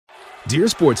Dear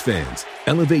sports fans,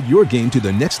 elevate your game to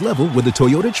the next level with the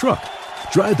Toyota truck.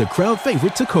 Drive the crowd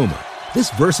favorite Tacoma.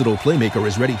 This versatile playmaker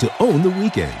is ready to own the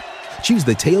weekend. Choose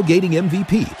the tailgating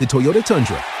MVP, the Toyota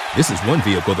Tundra. This is one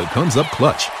vehicle that comes up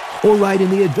clutch. Or ride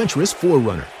in the adventurous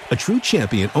 4Runner, a true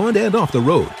champion on and off the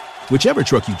road. Whichever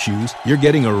truck you choose, you're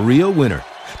getting a real winner.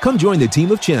 Come join the team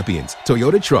of champions,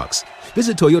 Toyota Trucks.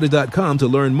 Visit Toyota.com to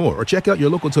learn more or check out your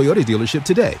local Toyota dealership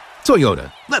today.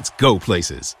 Toyota, let's go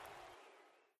places.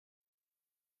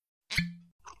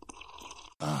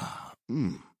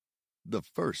 The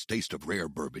first taste of rare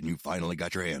bourbon you finally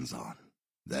got your hands on.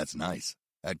 That's nice.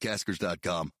 At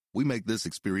Caskers.com, we make this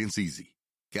experience easy.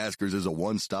 Caskers is a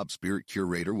one-stop spirit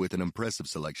curator with an impressive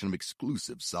selection of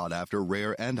exclusive, sought-after,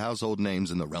 rare, and household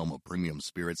names in the realm of premium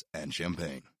spirits and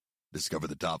champagne. Discover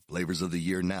the top flavors of the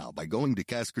year now by going to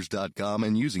Caskers.com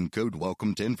and using code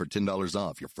WELCOME10 for $10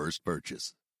 off your first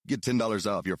purchase. Get $10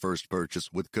 off your first purchase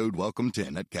with code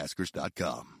WELCOME10 at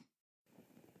Caskers.com.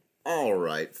 All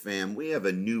right, fam, we have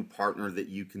a new partner that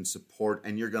you can support,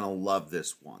 and you're going to love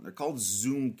this one. They're called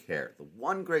Zoom Care. The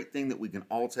one great thing that we can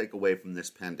all take away from this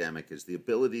pandemic is the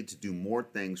ability to do more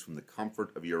things from the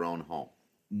comfort of your own home.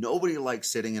 Nobody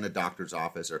likes sitting in a doctor's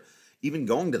office or even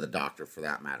going to the doctor for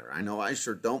that matter. I know I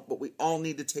sure don't, but we all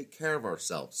need to take care of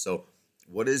ourselves. So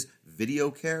what is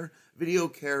video care? Video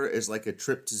care is like a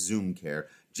trip to Zoom Care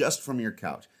just from your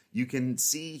couch. You can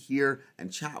see, hear,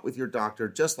 and chat with your doctor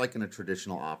just like in a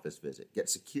traditional office visit. Get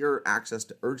secure access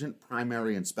to urgent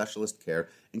primary and specialist care,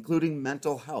 including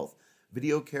mental health.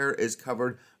 Video care is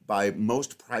covered by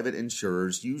most private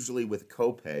insurers, usually with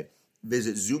copay.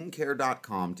 Visit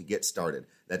zoomcare.com to get started.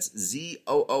 That's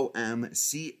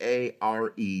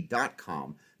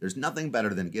ZOOMCARE.com. There's nothing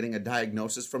better than getting a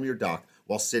diagnosis from your doc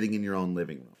while sitting in your own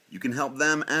living room. You can help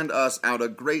them and us out a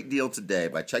great deal today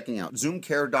by checking out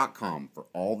zoomcare.com for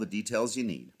all the details you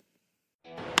need.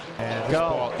 And this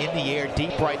ball in the air,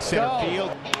 deep right center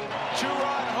field.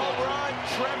 Two-run home run,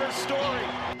 Trevor Story.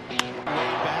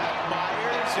 Way back,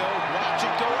 Myers, watch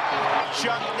it go out.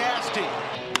 Chuck Nasty.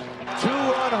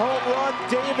 Two-run home run,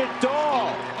 David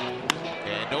Dahl.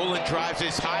 And Nolan drives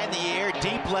this high in the air,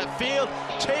 deep left field.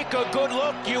 Take a good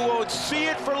look, you won't see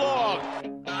it for long.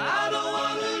 I don't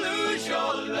want to lose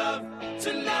your love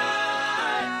tonight.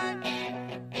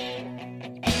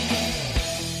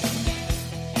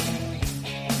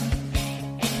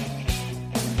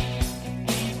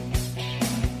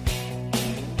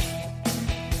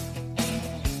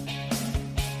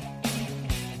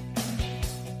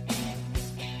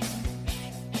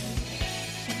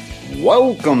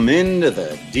 Welcome into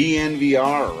the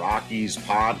DNVR Rockies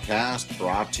podcast,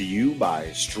 brought to you by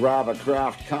Strava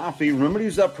Craft Coffee. Remember to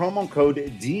use that promo code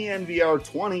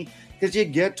DNVR20 because you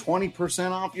get 20%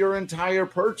 off your entire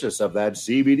purchase of that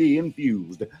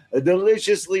CBD-infused,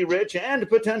 deliciously rich, and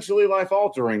potentially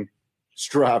life-altering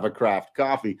Strava Craft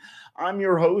Coffee. I'm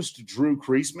your host, Drew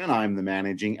Kreisman. I'm the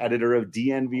managing editor of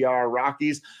DNVR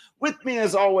Rockies. With me,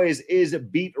 as always, is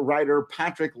beat writer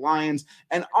Patrick Lyons.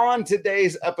 And on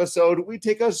today's episode, we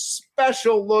take a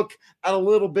special look at a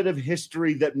little bit of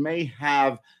history that may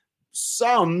have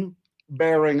some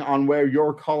bearing on where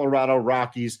your Colorado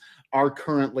Rockies are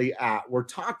currently at. We're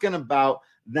talking about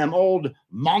them old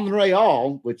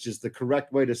Montreal, which is the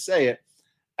correct way to say it,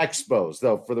 Expos.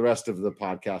 Though for the rest of the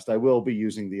podcast, I will be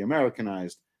using the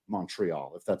Americanized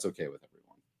Montreal, if that's okay with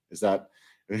everyone. Is that...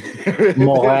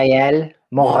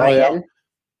 Montreal.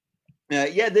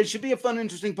 Yeah, this should be a fun,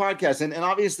 interesting podcast. And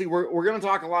obviously, we're going to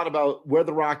talk a lot about where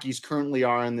the Rockies currently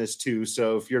are in this, too.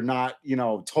 So if you're not,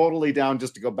 totally down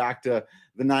just to go back to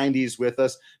the 90s with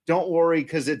us, don't worry,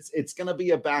 because it's going to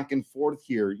be a back and forth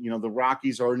here. The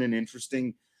Rockies are in an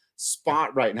interesting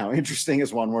spot right now. Interesting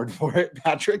is one word for it,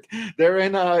 Patrick. They're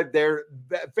in their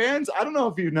fans. I don't know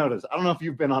if you noticed. I don't know if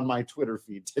you've been on my Twitter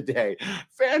feed today.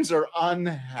 Fans are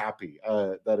unhappy.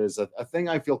 That is a thing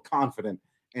I feel confident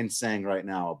in saying right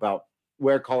now about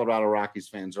where Colorado Rockies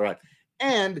fans are at.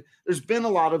 And there's been a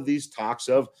lot of these talks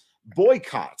of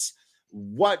boycotts.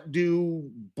 What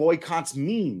do boycotts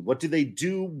mean? What do they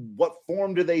do? What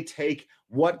form do they take?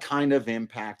 What kind of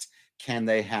impact can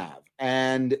they have?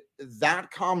 And that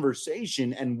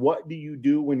conversation, and what do you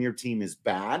do when your team is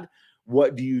bad?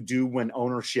 What do you do when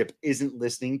ownership isn't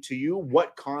listening to you?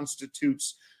 What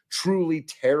constitutes truly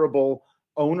terrible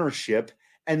ownership?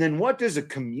 And then what does a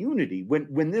community,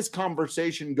 when this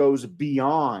conversation goes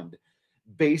beyond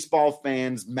baseball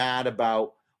fans mad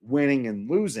about winning and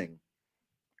losing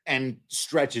and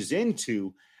stretches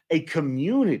into a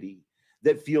community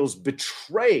that feels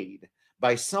betrayed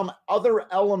by some other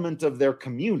element of their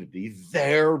community,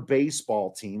 their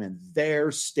baseball team and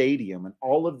their stadium and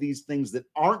all of these things that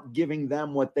aren't giving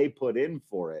them what they put in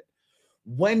for it,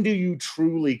 when do you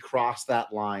truly cross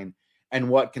that line and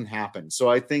what can happen? So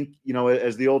I think,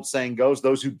 as the old saying goes,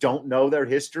 those who don't know their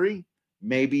history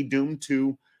may be doomed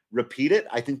to repeat it.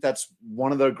 I think that's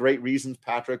one of the great reasons,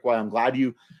 Patrick, why I'm glad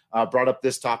you brought up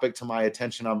this topic to my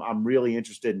attention. I'm really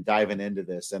interested in diving into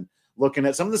this and looking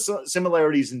at some of the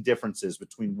similarities and differences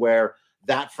between where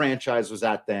that franchise was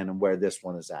at then and where this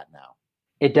one is at now.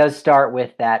 It does start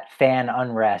with that fan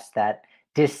unrest, that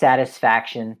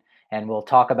dissatisfaction, and we'll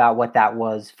talk about what that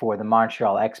was for the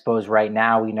Montreal Expos right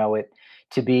now. We know it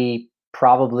to be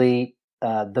probably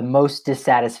the most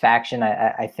dissatisfaction,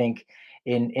 I think,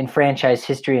 in franchise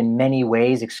history in many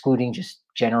ways, excluding just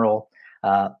general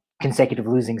consecutive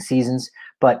losing seasons.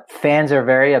 But fans are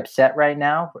very upset right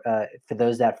now for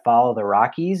those that follow the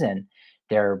Rockies, and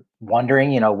they're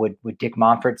wondering, would Dick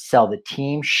Monfort sell the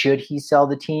team? Should he sell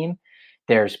the team?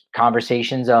 There's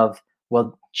conversations of,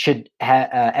 well, should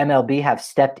MLB have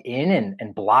stepped in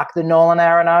and block the Nolan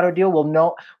Arenado deal?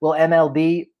 Will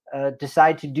MLB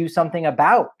decide to do something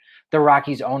about the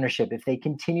Rockies' ownership if they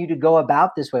continue to go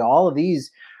about this way? All of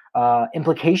these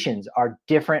implications are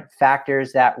different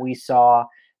factors that we saw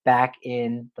back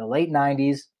in the late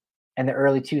 90s and the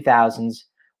early 2000s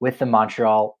with the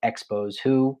Montreal Expos,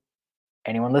 who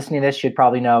anyone listening to this should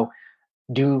probably know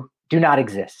do not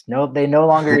exist. No, they no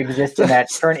longer exist in that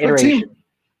current iteration.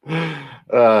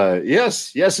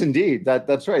 Yes, indeed.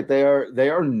 That's right. They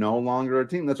are no longer a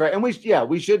team. That's right. And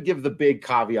we should give the big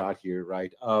caveat here,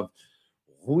 right? Of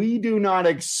we do not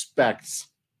expect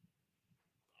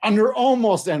under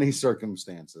almost any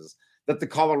circumstances that the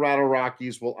Colorado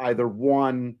Rockies will either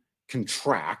one,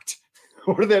 contract,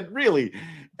 or that really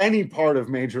any part of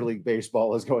Major League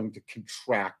Baseball is going to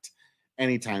contract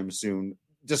anytime soon,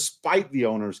 despite the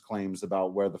owner's claims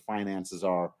about where the finances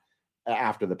are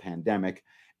after the pandemic.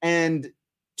 And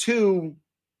two,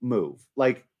 move.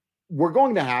 Like, we're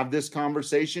going to have this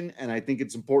conversation, and I think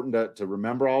it's important to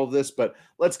remember all of this, but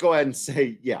let's go ahead and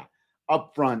say,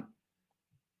 up front,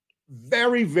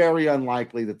 very, very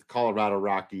unlikely that the Colorado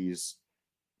Rockies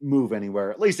move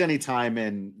anywhere, at least any time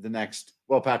in the next,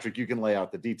 well, Patrick, you can lay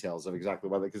out the details of exactly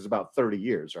why, because it's about 30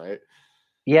 years, right?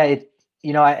 Yeah,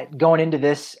 going into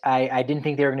this, I didn't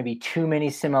think there were going to be too many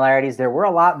similarities. There were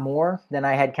a lot more than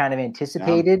I had kind of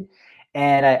anticipated. Yeah.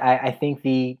 And I think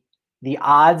the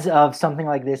odds of something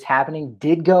like this happening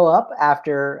did go up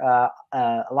after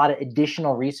a lot of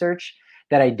additional research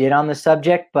that I did on the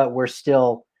subject, but we're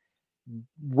still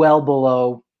well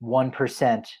below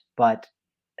 1%. But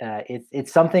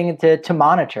it's something to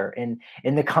monitor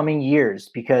in the coming years,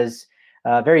 because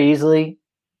very easily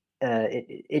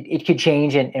it could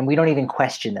change, and we don't even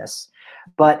question this.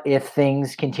 But if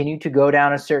things continue to go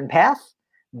down a certain path,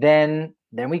 then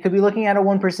we could be looking at a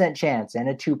 1% chance and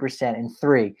a 2% and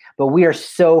 3%. But we are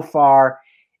so far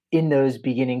in those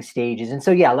beginning stages. And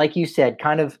so, like you said,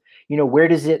 kind of, where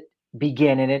does it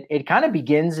begin? And it kind of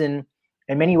begins in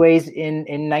many ways in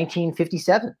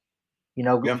 1957.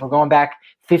 We're going back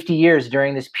 50 years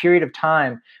during this period of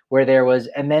time where there was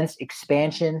immense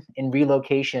expansion and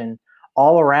relocation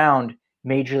all around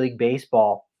Major League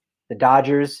Baseball. The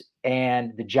Dodgers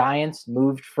and the Giants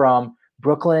moved from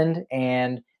Brooklyn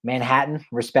and Manhattan,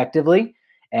 respectively,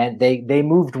 and they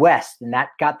moved west, and that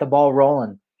got the ball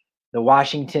rolling. The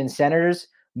Washington Senators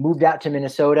moved out to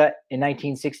Minnesota in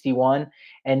 1961,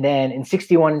 and then in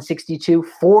 61 and 62,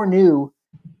 4 new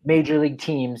Major League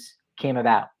teams came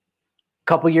about. A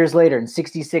couple years later, in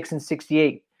 66 and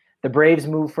 68, the Braves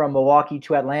moved from Milwaukee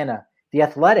to Atlanta. The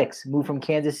Athletics moved from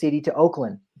Kansas City to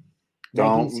Oakland.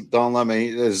 Don't let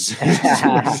me.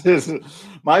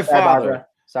 My father.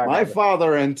 My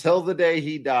father, until the day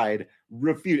he died,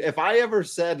 refused. If I ever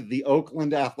said the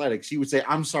Oakland Athletics, he would say,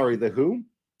 "I'm sorry, the who?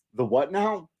 The what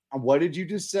now? What did you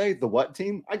just say? The what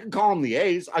team?" I could call them the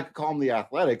A's. I could call them the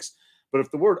Athletics. But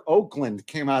if the word Oakland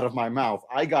came out of my mouth,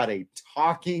 I got a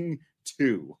talking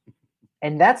to.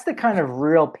 And that's the kind of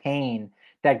real pain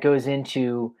that goes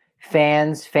into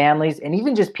fans, families, and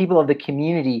even just people of the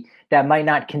community that might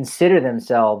not consider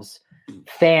themselves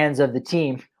fans of the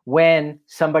team when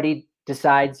somebody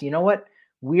decides, you know what,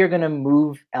 we are going to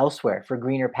move elsewhere for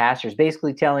greener pastures,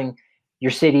 basically telling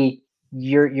your city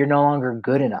you're no longer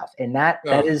good enough. And that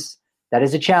is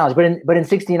a challenge. But in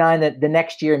 69, the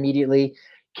next year immediately,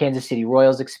 Kansas City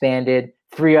Royals expanded,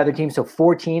 3 other teams, so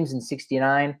 4 teams in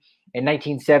 69. In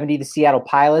 1970, the Seattle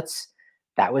Pilots,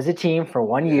 that was a team for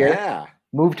 1 year. Yeah.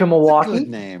 Moved to Milwaukee good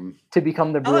name. To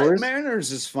become the Brewers.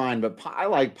 Mariners is fine, but I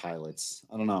like Pilots.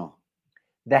 I don't know.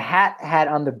 The hat had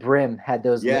on the brim had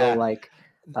those little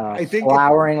I think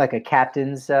flowering like a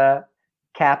captain's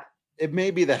cap. It may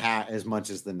be the hat as much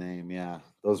as the name. Yeah,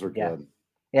 those were good.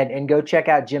 And go check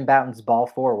out Jim Bouton's Ball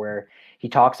 4, where he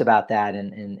talks about that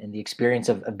and the experience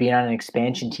of being on an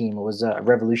expansion team. It was a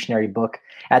revolutionary book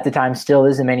at the time, still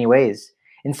is in many ways.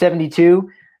 In 72,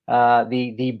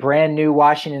 the brand new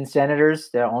Washington Senators,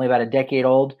 they're only about a decade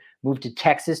old, moved to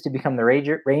Texas to become the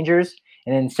Rangers.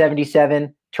 And in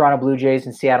 77, Toronto Blue Jays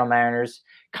and Seattle Mariners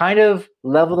kind of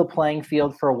level the playing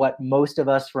field for what most of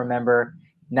us remember.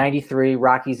 93,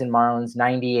 Rockies and Marlins.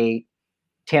 98,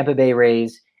 Tampa Bay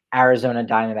Rays, Arizona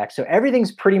Diamondbacks. So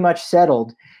everything's pretty much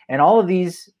settled. And all of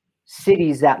these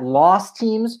cities that lost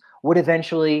teams would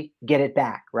eventually get it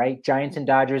back, right? Giants and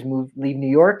Dodgers leave New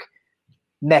York.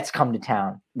 Mets come to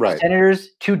town. Right. Senators,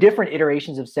 two different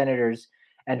iterations of Senators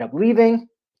end up leaving.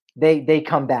 They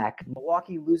come back.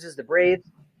 Milwaukee loses the Braves.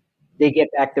 They get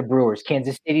back the Brewers.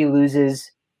 Kansas City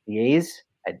loses the A's.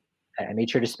 I made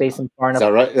sure to space them far enough.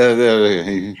 Is that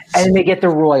right? And they get the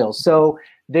Royals. So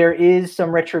there is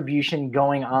some retribution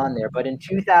going on there. But in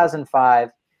 2005,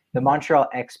 the Montreal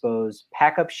Expos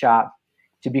pack up shop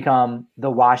to become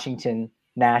the Washington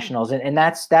Nationals. And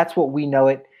that's what we know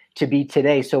it to be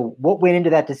today. So what went into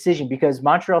that decision? Because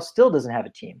Montreal still doesn't have a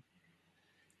team.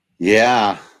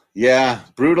 Yeah,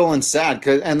 brutal and sad.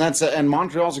 And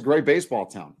Montreal's a great baseball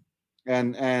town.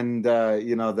 And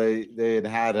you know, they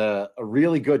had a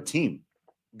really good team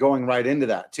going right into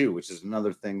that too, which is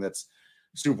another thing that's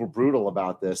super brutal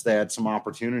about this. They had some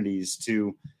opportunities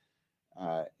to,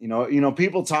 you know,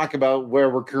 people talk about where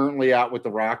we're currently at with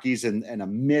the Rockies and a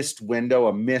missed window,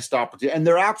 a missed opportunity. And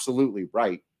they're absolutely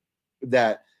right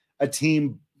that a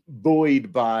team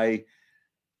buoyed by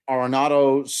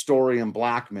Arenado, Story, and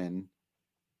Blackmon,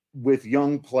 with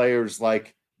young players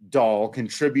like Dahl,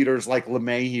 contributors like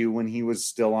LeMahieu when he was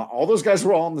still on. All those guys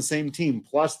were all on the same team,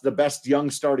 plus the best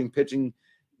young starting pitching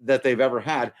that they've ever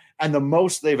had and the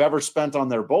most they've ever spent on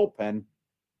their bullpen.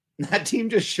 That team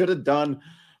just should have done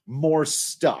more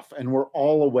stuff, and we're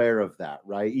all aware of that,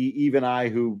 right? Even I,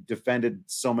 who defended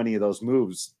so many of those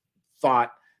moves,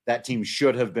 thought that team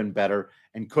should have been better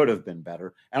and could have been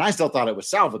better, and I still thought it was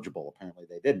salvageable. Apparently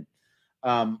they didn't.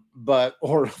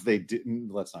 Or they didn't.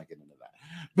 Let's not get into that.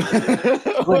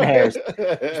 Splitting hairs.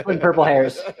 Splitting purple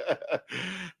hairs.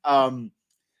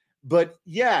 But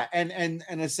yeah, and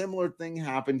a similar thing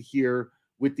happened here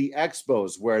with the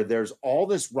Expos, where there's all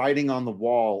this writing on the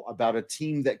wall about a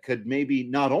team that could maybe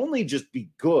not only just be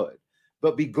good,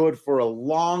 but be good for a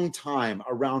long time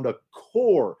around a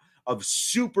core of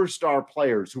superstar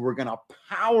players who were going to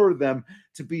power them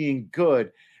to being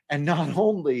good. And not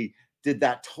only did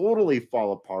that totally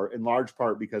fall apart, in large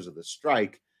part because of the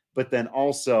strike, but then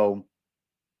also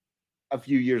a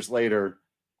few years later,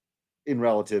 in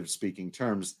relative speaking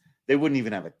terms, they wouldn't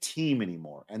even have a team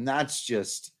anymore. And that's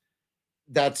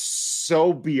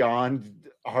so beyond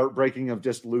heartbreaking of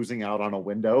just losing out on a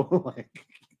window.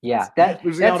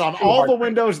 Losing out on all the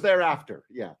windows thereafter.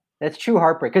 Yeah. That's true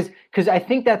heartbreak. Because I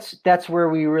think that's where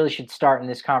we really should start in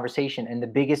this conversation, and the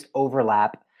biggest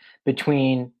overlap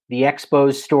between the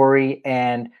Expos story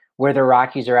and where the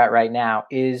Rockies are at right now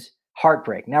is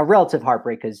heartbreak. Now, relative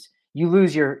heartbreak, because you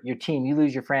lose your team, you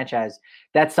lose your franchise.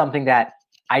 That's something that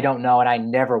I don't know and I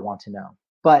never want to know.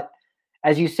 But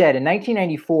as you said, in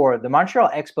 1994, the Montreal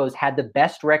Expos had the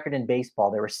best record in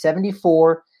baseball. They were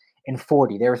 74-40.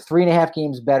 They were 3.5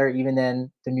 games better even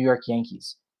than the New York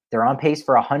Yankees. They're on pace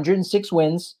for 106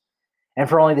 wins. And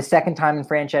for only the second time in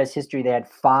franchise history, they had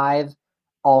 5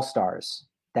 All-Stars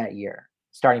that year.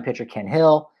 Starting pitcher Ken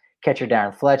Hill, catcher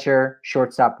Darren Fletcher,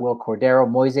 shortstop Will Cordero,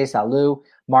 Moises Alou,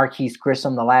 Marquise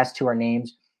Grissom. The last 2 are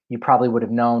names you probably would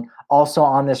have known. Also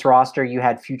on this roster, you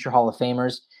had future Hall of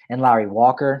Famers and Larry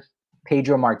Walker,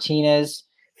 Pedro Martinez,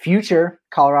 future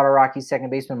Colorado Rockies second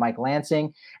baseman Mike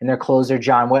Lansing, and their closer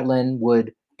John Wetland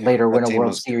would later win a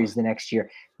World Series the next year.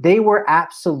 They were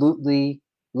absolutely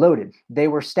loaded. They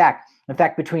were stacked. In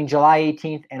fact, between July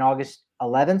 18th and August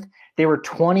 11th, they were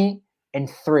 20-3.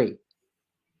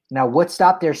 Now, what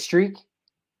stopped their streak?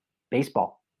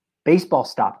 Baseball. Baseball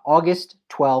stopped. August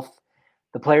 12th,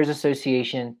 the Players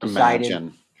Association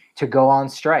decided to go on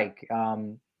strike.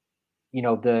 The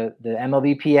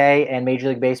MLBPA and Major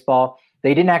League Baseball,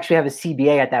 they didn't actually have a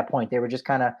CBA at that point. They were just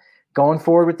kind of going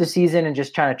forward with the season and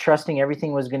just kind of trusting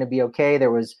everything was going to be okay.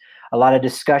 There was a lot of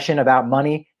discussion about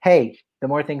money. Hey, the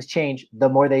more things change, the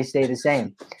more they stay the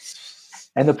same.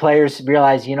 And the players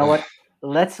realized, you know what?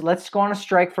 Let's go on a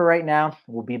strike for right now.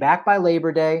 We'll be back by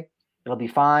Labor Day. It'll be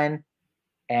fine.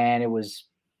 And it was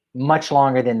much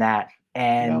longer than that.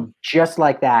 And just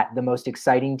like that, the most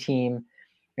exciting team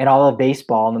in all of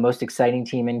baseball and the most exciting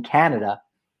team in Canada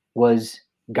was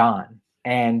gone.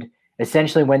 And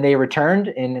essentially when they returned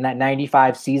in that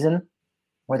 95 season,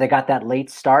 where they got that late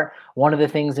start, one of the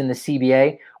things in the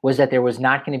CBA was that there was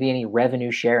not going to be any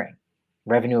revenue sharing.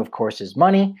 Revenue, of course, is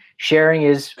money. Sharing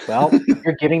is, well,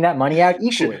 you're giving that money out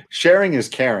equally. Sharing is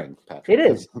caring, Patrick. It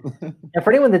is. And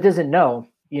for anyone that doesn't know,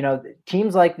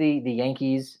 teams like the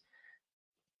Yankees,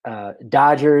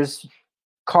 Dodgers,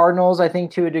 Cardinals, I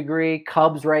think to a degree,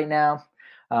 Cubs right now,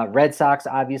 Red Sox,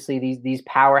 obviously these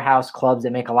powerhouse clubs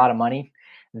that make a lot of money,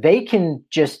 they can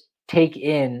just take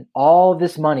in all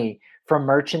this money from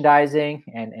merchandising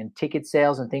and ticket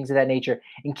sales and things of that nature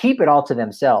and keep it all to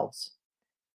themselves.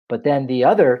 But then the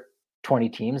other 20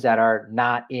 teams that are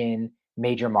not in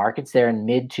major markets, they're in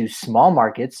mid to small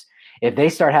markets. If they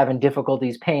start having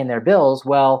difficulties paying their bills,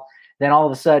 well, then all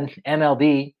of a sudden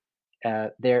MLB,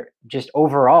 they're just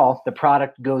overall, the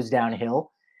product goes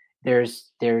downhill.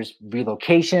 There's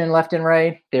relocation left and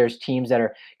right. There's teams that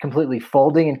are completely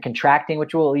folding and contracting,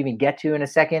 which we'll even get to in a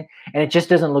second. And it just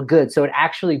doesn't look good. So it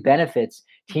actually benefits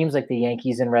teams like the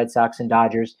Yankees and Red Sox and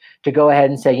Dodgers to go ahead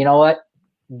and say, you know what?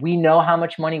 We know how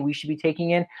much money we should be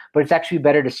taking in, but it's actually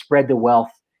better to spread the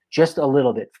wealth just a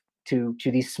little bit to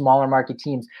these smaller market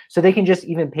teams so they can just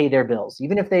even pay their bills.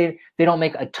 Even if they don't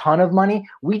make a ton of money,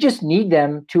 we just need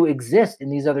them to exist in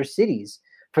these other cities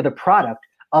for the product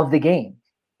of the game.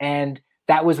 And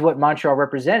that was what Montreal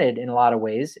represented in a lot of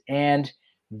ways. And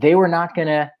they were not going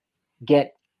to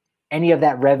get any of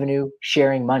that revenue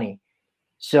sharing money.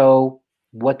 So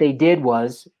what they did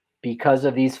was, because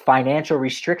of these financial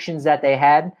restrictions that they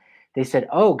had, they said,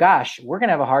 oh gosh, we're going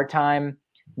to have a hard time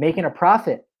making a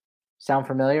profit. Sound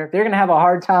familiar? They're going to have a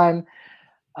hard time,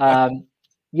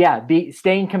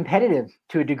 staying competitive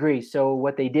to a degree. So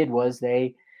what they did was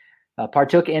they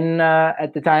partook in,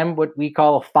 at the time, what we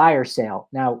call a fire sale.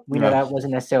 Now, we know that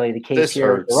wasn't necessarily the case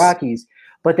here with the Rockies,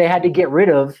 but they had to get rid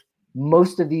of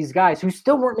most of these guys who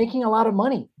still weren't making a lot of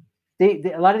money.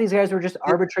 A lot of these guys were just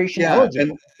arbitration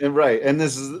eligible. And right. And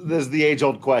this is the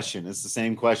age-old question. It's the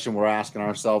same question we're asking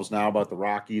ourselves now about the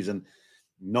Rockies and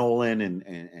Nolan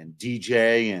and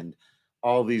DJ and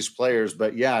all these players.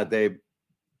 But yeah,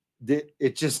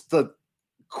 it's just the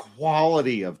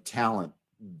quality of talent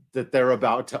that they're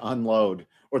about to unload,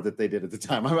 or that they did at the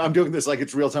time. I'm doing this like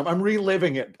it's real time. I'm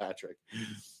reliving it, Patrick.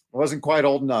 I wasn't quite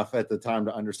old enough at the time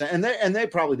to understand. And they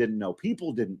probably didn't know.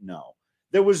 People didn't know.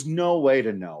 There was no way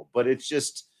to know. But it's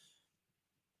just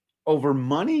over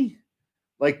money.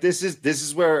 Like this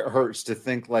is where it hurts to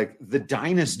think like the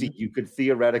dynasty you could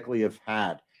theoretically have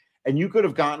had. And you could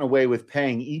have gotten away with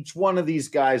paying each one of these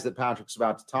guys that Patrick's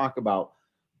about to talk about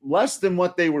less than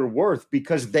what they were worth,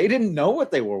 because they didn't know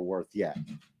what they were worth yet.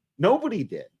 Nobody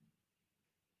did.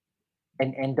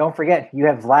 And don't forget, you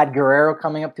have Vlad Guerrero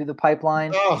coming up through the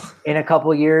pipeline in a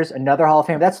couple of years, another Hall of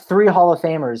Famer. That's 3 Hall of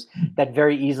Famers that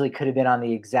very easily could have been on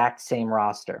the exact same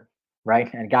roster,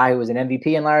 right? And a guy who was an MVP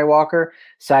in Larry Walker,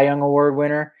 Cy Young Award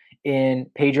winner in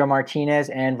Pedro Martinez,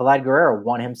 and Vlad Guerrero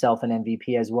won himself an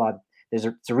MVP as well.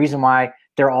 It's a reason why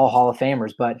they're all Hall of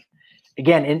Famers. But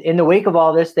again, in the wake of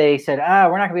all this, they said,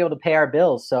 we're not going to be able to pay our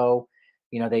bills. So,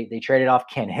 they traded off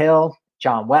Ken Hill,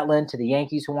 John Wetland to the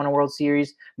Yankees, who won a World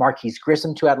Series, Marquise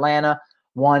Grissom to Atlanta,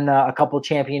 won a couple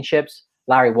championships.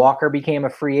 Larry Walker became a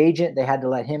free agent. They had to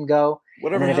let him go.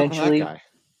 Whatever happened to that guy?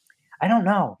 I don't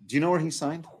know. Do you know where he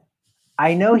signed?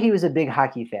 I know he was a big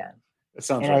hockey fan. That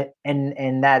sounds right.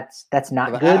 And that's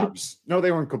not good. Abs. No,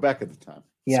 they were in Quebec at the time.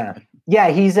 Yeah. Yeah,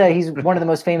 he's one of the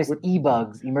most famous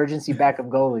e-bugs, emergency backup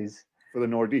goalies. For the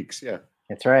Nordiques, yeah.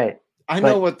 That's right. I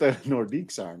know what the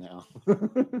Nordiques are now.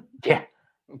 Yeah.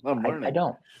 I'm learning. I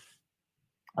don't.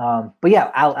 But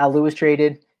yeah, Al Lewis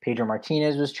traded. Pedro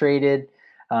Martinez was traded.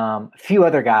 A few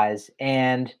other guys.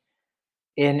 And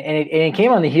it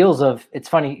came on the heels of, it's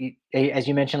funny, as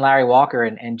you mentioned, Larry Walker.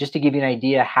 And just to give you an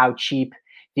idea how cheap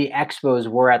the Expos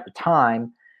were at the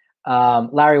time,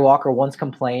 Larry Walker once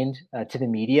complained to the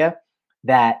media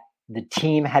that the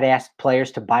team had asked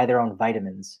players to buy their own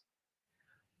vitamins,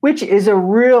 which is a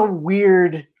real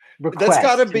weird request. That's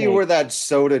got to be where that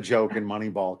soda joke in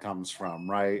Moneyball comes from,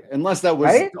 right? Unless that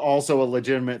was also a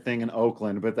legitimate thing in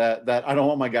Oakland, but that I don't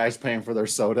want my guys paying for their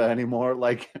soda anymore.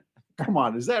 Like, come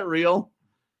on, is that real?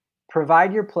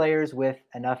 Provide your players with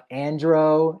enough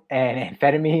andro and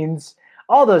amphetamines,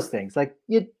 all those things. Like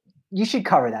you should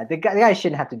cover that. The guys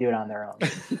shouldn't have to do it on their own.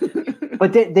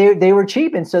 But they were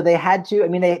cheap, and so they had to. I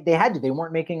mean, they had to. They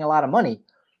weren't making a lot of money,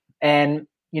 and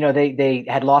they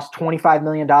had lost $25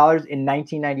 million in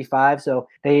 1995, so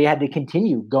they had to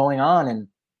continue going on and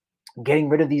getting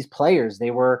rid of these players.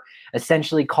 They were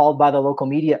essentially called by the local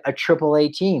media a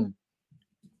AAA team.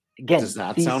 Again, does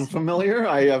that sound familiar?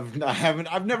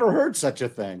 I've never heard such a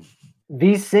thing.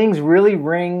 These things really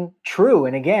ring true,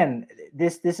 and again,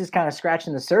 this is kind of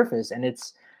scratching the surface, and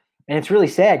it's And it's really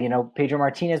sad. Pedro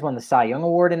Martinez won the Cy Young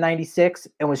Award in 96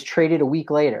 and was traded a week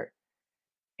later.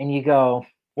 And you go,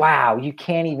 wow, you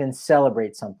can't even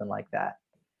celebrate something like that.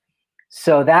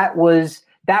 So that was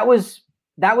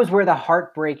where the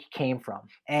heartbreak came from.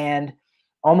 And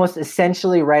almost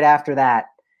essentially right after that,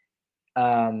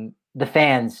 the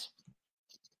fans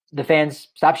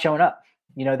stopped showing up.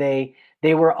 They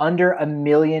were under 1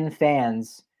 million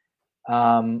fans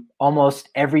almost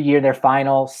every year, their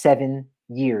final 7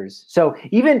 years. So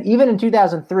even in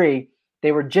 2003,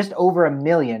 they were just over 1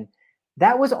 million.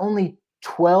 That was only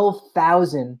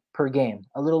 12,000 per game,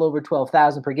 a little over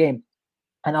 12,000 per game.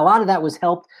 And a lot of that was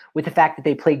helped with the fact that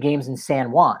they played games in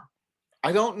San Juan.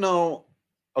 I don't know.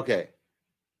 Okay.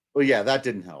 Well, yeah, that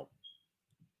didn't help.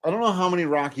 I don't know how many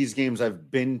Rockies games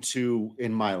I've been to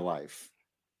in my life.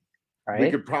 Right.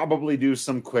 We could probably do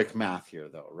some quick math here,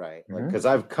 though, right? Mm-hmm. Because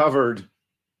I've covered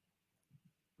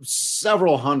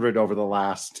several hundred over the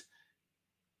last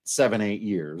 7-8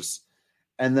 years.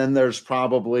 And then there's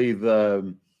probably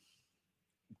the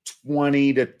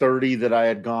 20 to 30 that I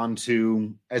had gone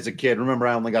to as a kid. Remember,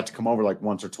 I only got to come over like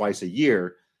once or twice a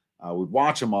year. We'd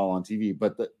watch them all on TV.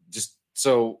 But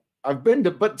so I've been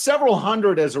to, but several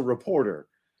hundred as a reporter.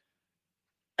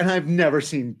 And I've never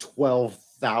seen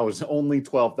only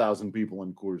 12,000 people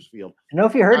in Coors Field. I don't know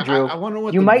if you heard, Drew. I wonder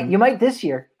what you might this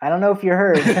year. I don't know if you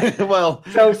heard. Well,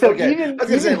 so okay. even I was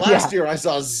gonna say last year I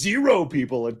saw 0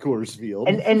 people at Coors Field,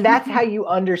 and that's how you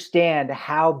understand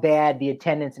how bad the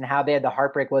attendance and how bad the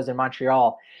heartbreak was in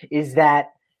Montreal. Is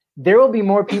that there will be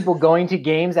more people going to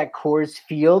games at Coors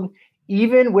Field,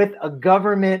 even with a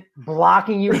government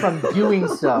blocking you from doing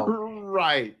so.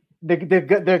 Right.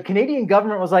 The Canadian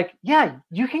government was like, yeah,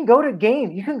 you can go to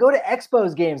games. You can go to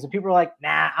Expos games. And people are like,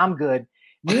 nah, I'm good.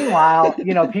 Meanwhile,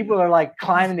 people are like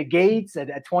climbing the gates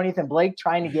at 20th and Blake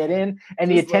trying to get in,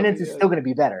 and the attendance is still going to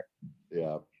be better.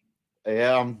 Yeah.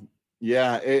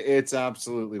 It's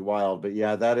absolutely wild. But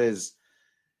yeah, that's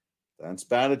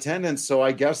bad attendance. So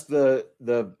I guess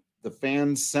the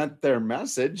fans sent their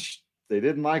message. They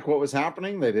didn't like what was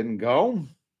happening. They didn't go.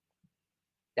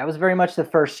 That was very much the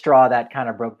first straw that kind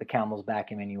of broke the camel's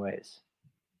back in many ways.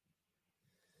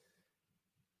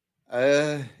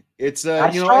 It's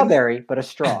not strawberry, but a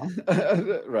straw.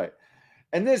 Right.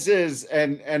 And this is,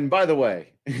 and by the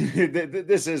way,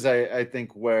 this is, I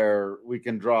think, where we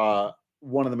can draw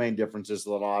one of the main differences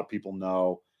that a lot of people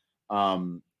know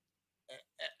and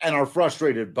are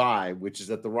frustrated by, which is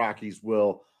that the Rockies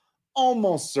will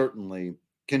almost certainly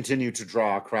continue to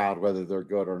draw a crowd, whether they're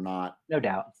good or not. No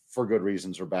doubt. For good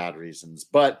reasons or bad reasons.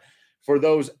 But for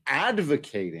those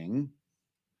advocating,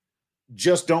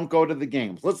 just don't go to the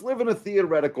games. Let's live in a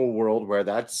theoretical world where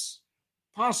that's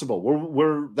possible,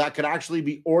 where that could actually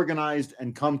be organized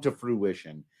and come to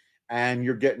fruition. And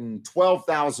you're getting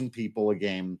 12,000 people a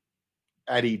game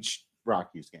at each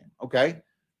Rockies game. Okay.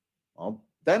 Well,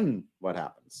 then what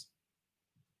happens?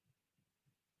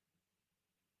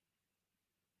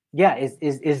 Yeah.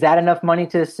 Is that enough money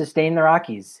to sustain the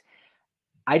Rockies?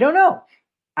 I don't know.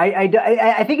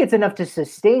 I think it's enough to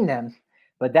sustain them,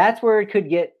 but that's where it could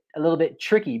get a little bit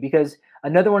tricky, because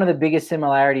another one of the biggest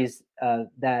similarities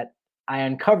that I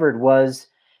uncovered was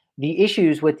the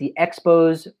issues with the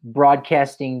Expos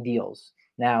broadcasting deals.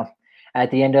 Now,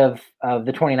 at the end of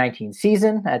the 2019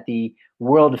 season, at the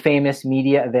world famous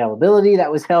media availability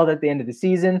that was held at the end of the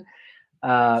season,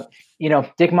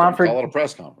 Dick Monfort. Call it a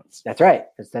press conference. That's right.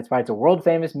 That's why it's a world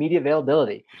famous media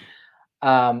availability.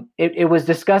 It was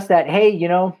discussed that, hey,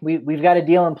 we've got a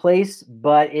deal in place,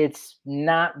 but it's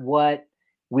not what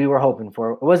we were hoping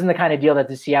for. It wasn't the kind of deal that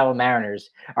the Seattle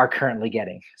Mariners are currently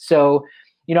getting. So,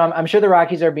 I'm sure the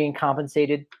Rockies are being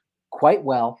compensated quite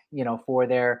well, for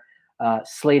their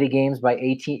slate of games by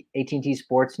AT&T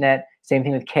Sportsnet. Same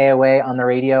thing with KOA on the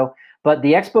radio. But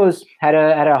the Expos had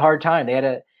a hard time. They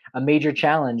had a major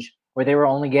challenge where they were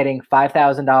only getting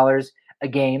 $5,000 a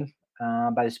game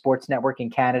by the sports network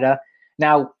in Canada.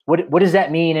 Now, what does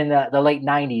that mean in the late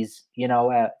 90s?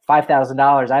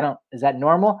 $5,000. Is that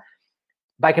normal?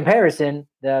 By comparison,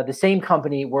 the same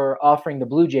company were offering the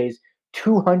Blue Jays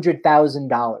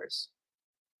 $200,000.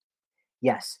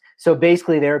 Yes. So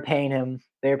basically they were paying him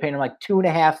like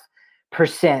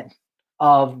 2.5%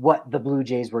 of what the Blue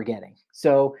Jays were getting.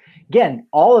 So again,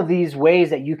 all of these ways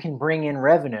that you can bring in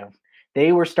revenue,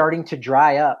 they were starting to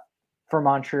dry up for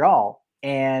Montreal.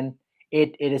 And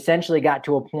it essentially got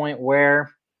to a point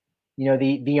where,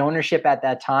 the ownership at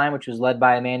that time, which was led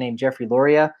by a man named Jeffrey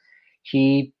Loria,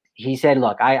 he said,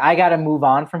 look, I got to move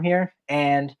on from here.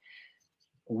 And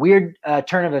weird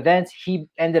turn of events, he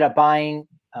ended up buying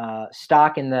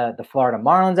stock in the Florida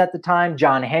Marlins at the time.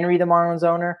 John Henry, the Marlins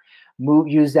owner,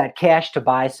 use that cash to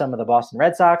buy some of the Boston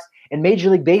Red Sox, and Major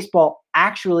League Baseball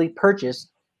actually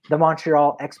purchased the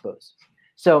Montreal Expos.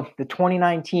 So the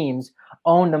 29 teams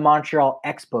owned the Montreal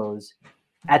Expos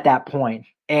at that point.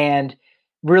 And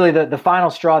really the final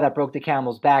straw that broke the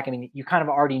camel's back, I mean, you kind of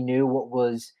already knew what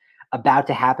was about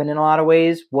to happen in a lot of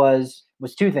ways, was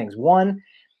two things. One,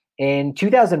 in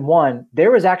 2001,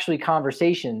 there was actually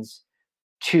conversations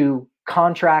to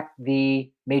contract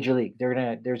the Major League. There's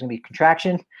going to be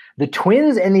contraction. The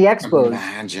Twins and the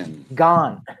Expos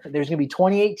gone. There's going to be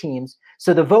 28 teams.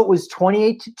 So the vote was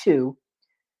 28-2.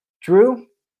 Drew,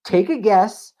 take a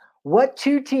guess. What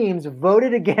two teams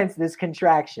voted against this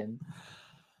contraction?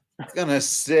 I'm going to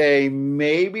say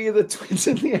maybe the Twins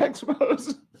and the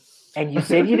Expos. And you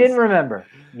said you didn't remember.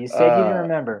 You said you didn't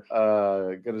remember.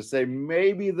 Going to say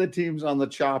maybe the teams on the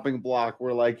chopping block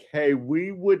were like, hey,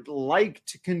 we would like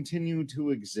to continue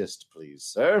to exist, please,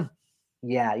 sir.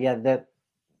 Yeah. The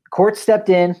court stepped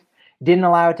in, didn't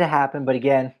allow it to happen. But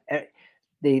again,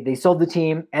 they sold the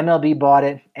team. MLB bought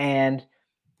it. And,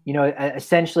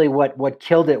 essentially what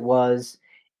killed it was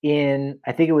in,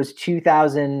 I think it was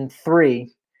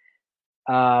 2003,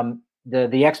 the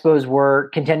Expos were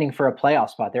contending for a playoff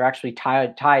spot. They're actually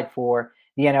tied for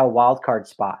the NL wildcard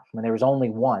spot when there was only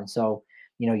one. So,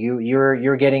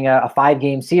 you're getting a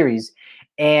 5-game series.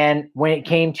 And when it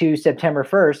came to September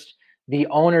 1st, the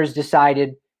owners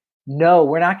decided, no,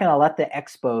 we're not going to let the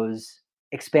Expos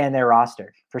expand their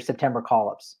roster for September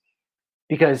call-ups,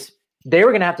 because they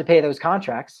were going to have to pay those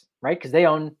contracts, right? Because they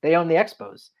own the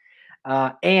Expos.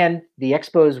 And the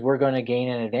Expos were going to gain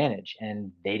an advantage,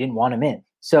 and they didn't want them in.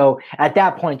 So at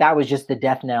that point, that was just the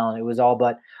death knell, and it was all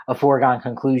but a foregone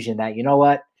conclusion that, you know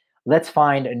what, let's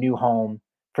find a new home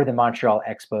for the Montreal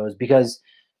Expos, because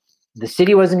the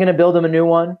city wasn't going to build them a new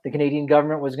one. The Canadian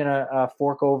government was going to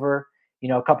fork over,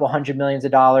 a couple $100 million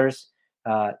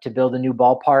to build a new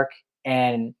ballpark,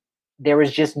 and there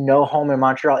was just no home in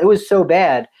Montreal. It was so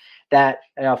bad that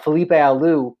Felipe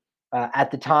Alou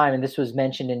at the time, and this was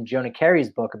mentioned in Jonah Carey's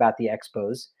book about the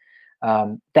Expos,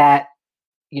 that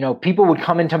people would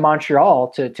come into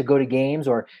Montreal to go to games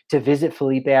or to visit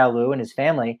Felipe Alou and his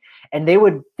family, and they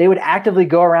would actively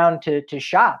go around to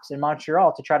shops in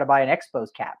Montreal to try to buy an Expos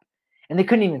cap, and they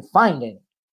couldn't even find any.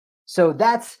 So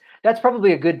that's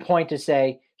probably a good point to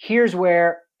say, here's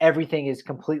where everything is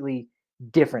completely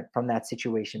different from that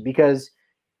situation, because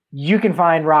you can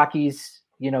find Rockies,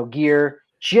 gear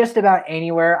just about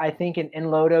anywhere, I think, in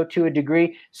Lodo to a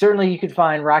degree. Certainly you could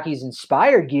find Rockies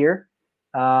inspired gear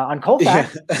on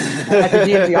Colfax at the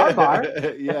DNVR bar.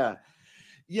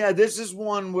 Yeah. This is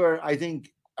one where I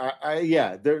think,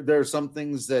 there are some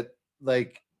things that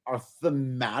are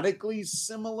thematically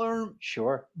similar.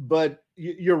 Sure. But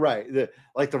you're right.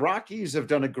 The Rockies have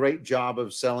done a great job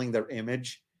of selling their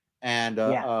image, and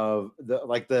of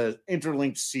the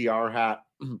interlinked CR hat.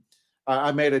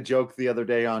 I made a joke the other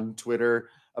day on Twitter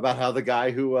about how the guy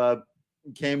who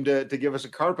came to give us a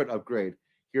carpet upgrade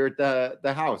here at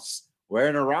the house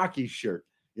wearing a Rockies shirt.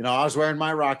 I was wearing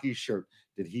my Rockies shirt.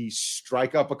 Did he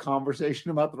strike up a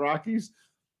conversation about the Rockies?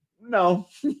 No.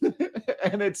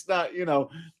 And it's not, he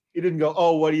didn't go,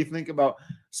 oh, what do you think about?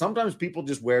 Sometimes people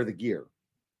just wear the gear.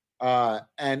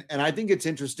 And I think it's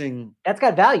interesting. That's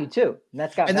got value too.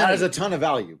 That has a ton of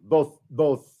value, both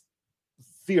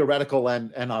theoretical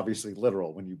and obviously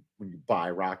literal when you buy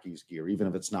Rockies gear, even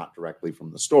if it's not directly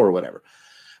from the store or whatever.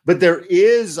 But there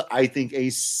is, I think, a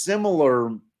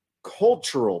similar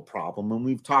cultural problem, and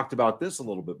we've talked about this a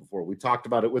little bit before. We talked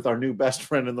about it with our new best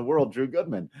friend in the world, Drew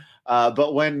Goodman.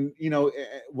 But when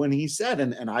he said,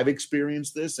 and I've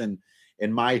experienced this in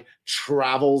my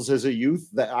travels as a youth,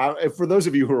 that for those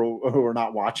of you who are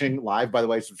not watching live, by the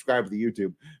way, subscribe to the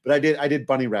YouTube. But I did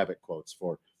bunny rabbit quotes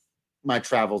for my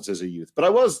travels as a youth. But I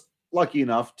was lucky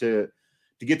enough to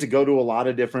get to go to a lot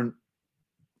of different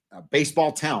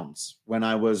baseball towns when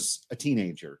I was a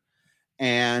teenager,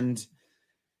 and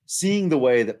seeing the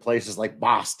way that places like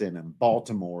Boston and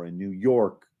Baltimore and New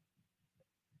York,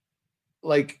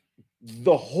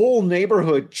 the whole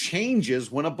neighborhood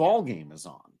changes when a ball game is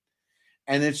on.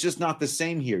 And it's just not the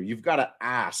same here. You've got to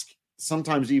ask,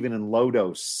 sometimes even in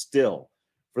Lodo still,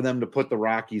 for them to put the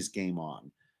Rockies game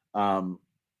on.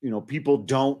 People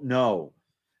don't know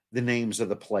the names of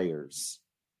the players,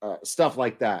 stuff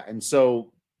like that. And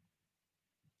so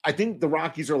I think the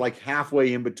Rockies are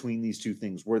halfway in between these two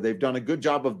things, where they've done a good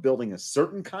job of building a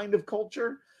certain kind of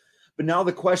culture. But now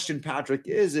the question, Patrick,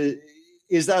 is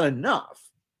that enough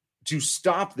to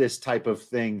stop this type of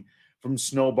thing from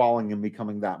snowballing and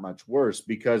becoming that much worse?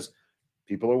 Because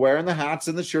people are wearing the hats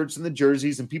and the shirts and the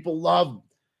jerseys, and people love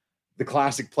the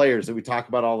classic players that we talk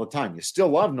about all the time. You still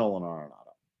love Nolan Arenado.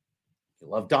 you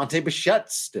love Dante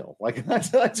Bichette still. Like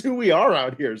that's who we are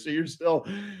out here. So you're still,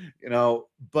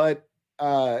 but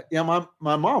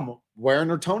my mom wearing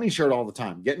her Tony shirt all the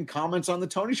time, getting comments on the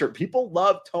Tony shirt. People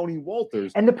love Tony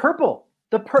Wolters. And the purple.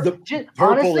 The purple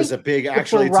honestly, is a big,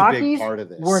 actually, it's a big part of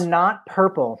this. We're not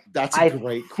purple. That's a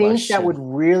great question. I think that would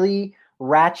really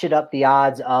ratchet up the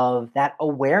odds of that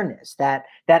awareness, that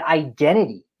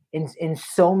identity in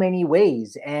so many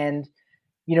ways. And,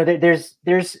 there's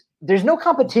no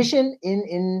competition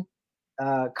in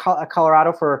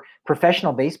Colorado for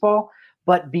professional baseball,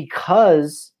 but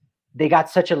because they got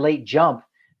such a late jump,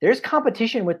 there's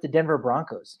competition with the Denver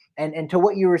Broncos. And to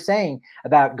what you were saying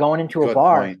about going into a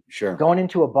bar, going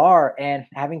into a bar and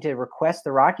having to request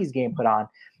the Rockies game put on.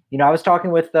 I was talking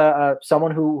with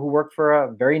someone who worked for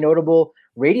a very notable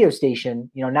radio station,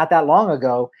 not that long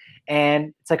ago.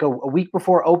 And it's like a week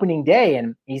before opening day,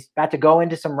 and he's about to go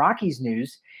into some Rockies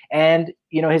news. And,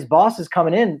 his boss is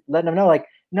coming in, letting him know,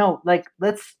 no,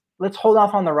 let's hold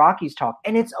off on the Rockies talk.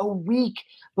 And it's a week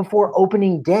before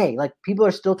opening day. Like, people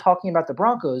are still talking about the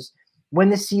Broncos when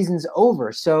the season's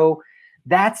over. So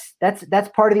that's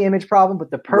part of the image problem.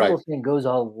 But the purple thing goes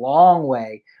a long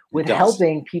way with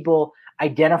helping people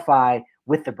identify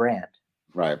with the brand.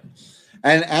 Right.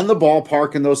 And the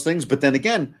ballpark and those things. But then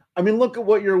again, look at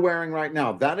what you're wearing right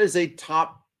now. That is a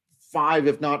top 5,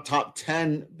 if not top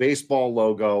 10 baseball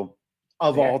logo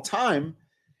of all time.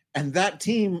 And that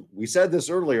team, we said this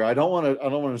earlier, I don't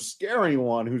want to scare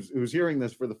anyone who's hearing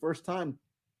this for the first time,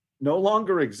 no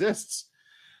longer exists.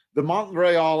 The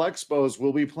Montreal Expos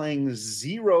will be playing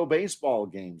 0 baseball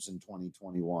games in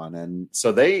 2021. And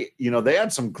so they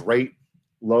had some great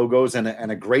logos and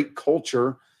a great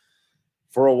culture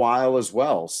for a while as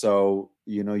well. So,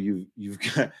 you've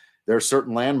got, there are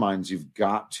certain landmines you've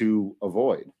got to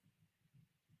avoid.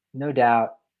 No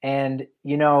doubt. And,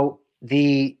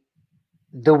 the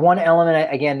one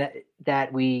element, again,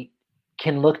 that we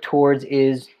can look towards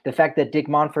is the fact that Dick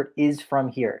Monfort is from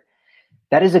here.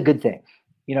 That is a good thing.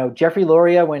 Jeffrey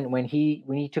Loria, when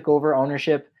he took over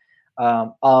ownership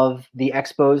of the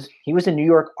Expos, he was a New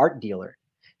York art dealer.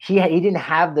 He didn't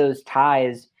have those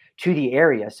ties to the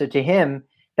area. So to him,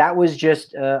 that was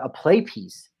just a play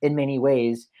piece in many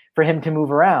ways for him to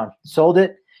move around. Sold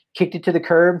it, kicked it to the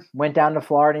curb, went down to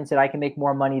Florida and said, I can make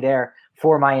more money there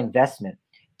for my investment.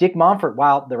 Dick Monfort,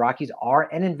 while the Rockies are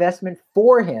an investment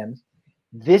for him,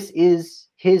 this is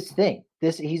his thing.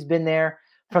 He's been there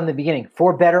from the beginning,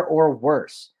 for better or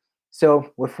worse.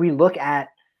 So if we look at,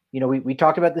 we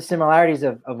talked about the similarities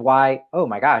of why, oh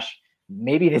my gosh,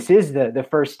 maybe this is the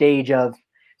first stage of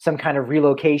some kind of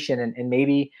relocation, and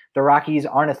maybe the Rockies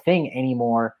aren't a thing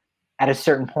anymore at a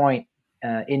certain point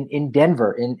in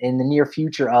Denver in the near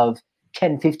future of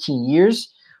 10, 15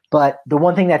 years. But the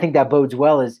one thing that I think that bodes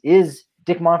well is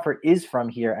Dick Monfort is from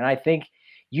here, and I think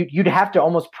you'd have to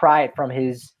almost pry it from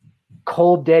his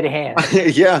cold, dead hand.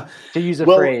 Yeah, to use a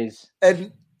phrase.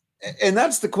 And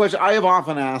that's the question. I have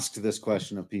often asked this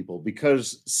question of people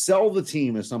because sell the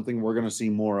team is something we're going to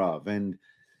see more of, and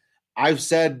I've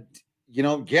said,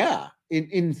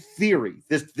 in theory,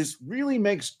 this really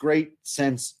makes great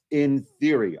sense in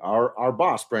theory. Our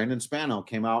boss Brandon Spano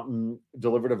came out and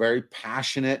delivered a very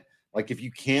passionate, like, if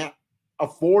you can't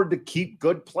afford to keep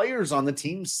good players on the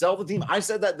team, sell the team. I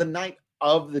said that the night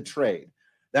of the trade.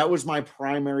 That was my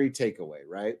primary takeaway,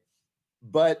 right?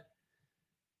 But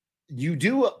you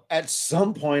do at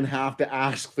some point have to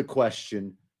ask the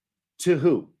question, to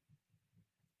who?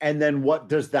 And then what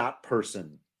does that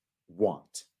person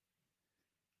want?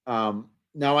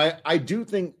 Now, I do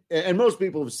think, and most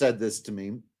people have said this to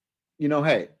me,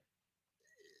 hey,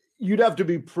 you'd have to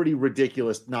be pretty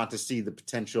ridiculous not to see the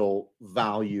potential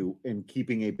value in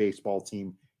keeping a baseball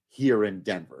team here in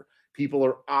Denver. People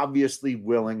are obviously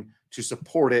willing to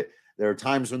support it. There are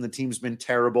times when the team's been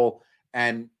terrible,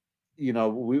 and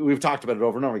we've talked about it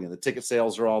over and over again. The ticket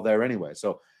sales are all there anyway.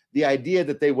 So the idea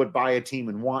that they would buy a team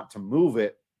and want to move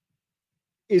it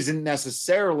isn't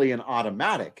necessarily an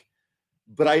automatic.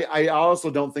 But I also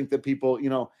don't think that people,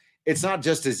 it's not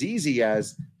just as easy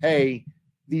as, hey,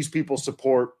 these people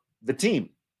support the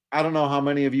team. I don't know how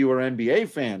many of you are NBA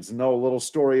fans and know a little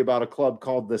story about a club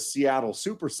called the Seattle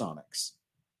Supersonics.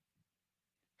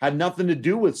 Had nothing to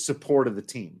do with support of the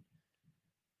team.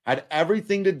 Had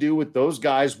everything to do with those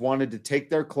guys wanted to take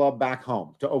their club back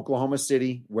home to Oklahoma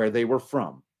City, where they were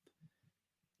from.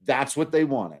 That's what they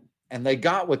wanted. And they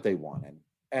got what they wanted.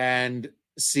 And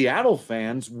Seattle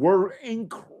fans were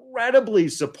incredibly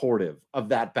supportive of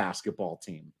that basketball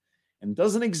team. And it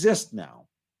doesn't exist now.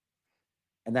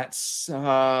 And that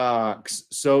sucks.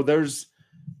 So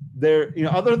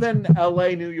other than LA,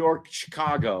 New York,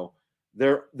 Chicago,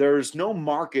 there's no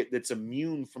market that's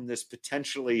immune from this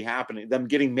potentially happening, them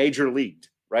getting major leagued,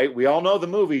 right? We all know the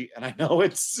movie, and I know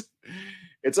it's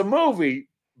a movie,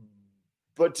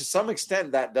 but to some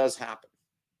extent that does happen.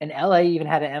 And LA even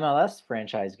had an MLS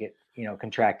franchise get,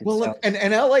 contracted. Well, so.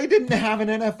 and LA didn't have an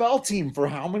NFL team for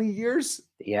how many years?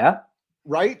 Yeah.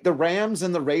 Right? The Rams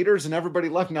and the Raiders and everybody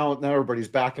left. Now everybody's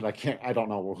back, and I don't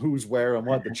know who's where and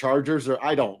what. The Chargers are,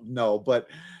 I don't know, but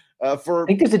I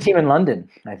think there's a team in London,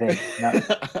 I think.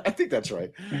 I think that's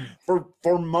right.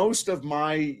 For most of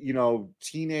my,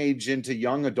 teenage into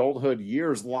young adulthood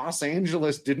years, Los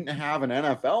Angeles didn't have an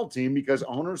NFL team because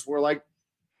owners were like,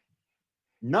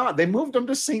 they moved them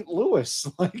to St. Louis.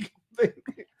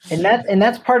 And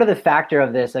that's part of the factor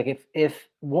of this. Like if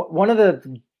one of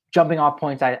the jumping off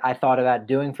points I thought about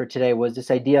doing for today was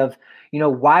this idea of,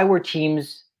 why were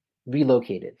teams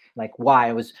relocated? Like why?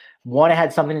 It was one, it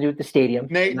had something to do with the stadium.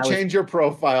 Nate, change your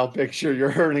profile picture.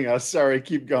 You're hurting us. Sorry,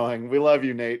 keep going. We love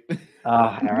you, Nate.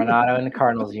 Arenado in the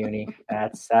Cardinals uni.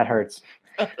 That hurts.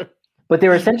 But there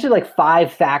were essentially like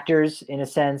 5 factors in a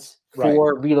sense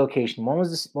for relocation. One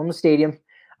was stadium,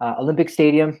 Olympic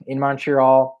Stadium in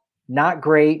Montreal. Not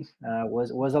great.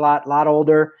 Was a lot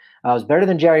older. Was better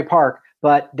than Jerry Park,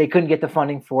 but they couldn't get the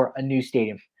funding for a new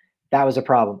stadium. That was a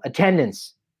problem.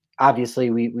 Attendance. Obviously,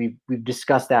 we've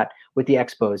discussed that with the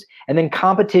Expos. And then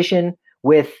competition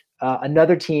with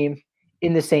another team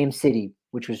in the same city,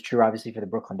 which was true, obviously, for the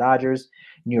Brooklyn Dodgers,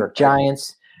 New York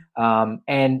Giants.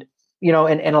 And in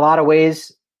a lot of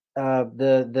ways,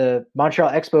 the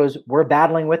Montreal Expos were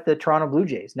battling with the Toronto Blue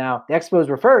Jays. Now, the Expos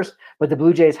were first, but the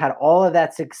Blue Jays had all of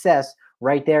that success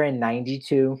right there in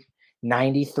 92,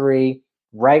 93,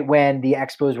 right when the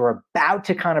Expos were about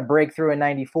to kind of break through in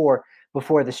 94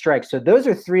 before the strike. So those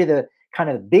are 3 of the kind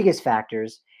of the biggest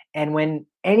factors. And when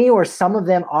any or some of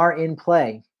them are in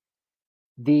play,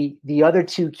 the other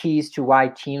 2 keys to why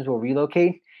teams will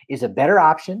relocate is a better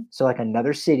option. So like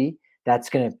another city that's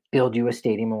going to build you a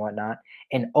stadium and whatnot,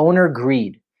 and owner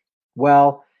greed.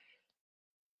 Well,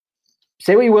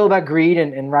 say what you will about greed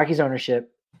and Rockies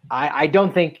ownership. I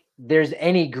don't think there's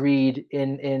any greed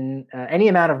in any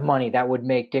amount of money that would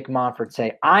make Dick Monfort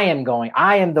say, I am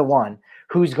the one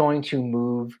who's going to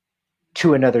move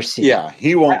to another city. Yeah,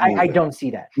 he won't. I don't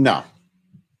see that. No.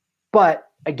 But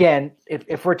again,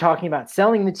 if we're talking about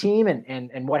selling the team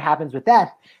and what happens with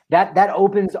that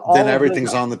opens all. Then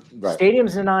everything's on the right.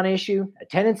 Stadium's a non-issue.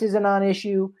 Attendance is a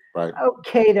non-issue. Right.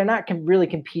 Okay, they're not really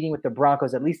competing with the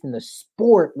Broncos, at least in the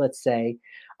sport, let's say.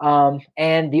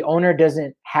 And the owner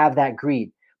doesn't have that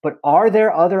greed. But are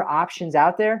there other options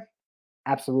out there?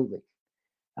 Absolutely.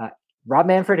 Rob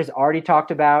Manfred has already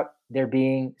talked about there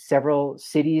being several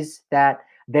cities that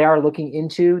they are looking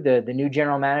into. The new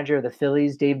general manager of the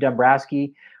Phillies, Dave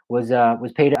Dombrowski, was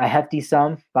paid a hefty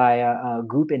sum by a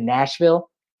group in Nashville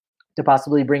to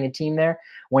possibly bring a team there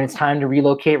when it's time to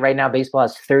relocate. Right now, baseball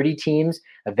has 30 teams.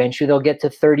 Eventually, they'll get to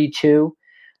 32.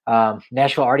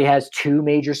 Nashville already has 2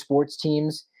 major sports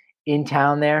teams in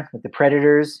town there with the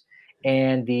Predators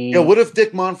and the. Yeah, what if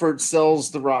Dick Monfort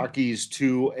sells the Rockies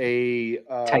to a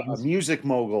music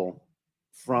mogul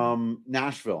from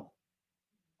Nashville,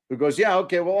 who goes, yeah,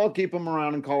 okay, well, I'll keep them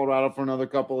around in Colorado for another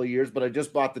couple of years, but I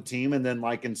just bought the team. And then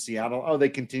like in Seattle, they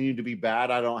continue to be bad.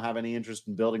 I don't have any interest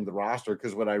in building the roster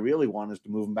because what I really want is to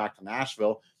move them back to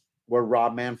Nashville, where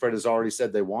Rob Manfred has already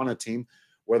said they want a team,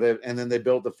 and then they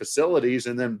build the facilities,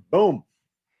 and then boom.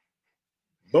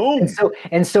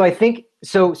 And so I think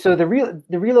the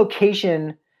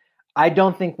relocation, I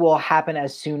don't think will happen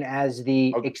as soon as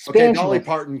the expansion. Okay, Dolly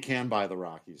Parton can buy the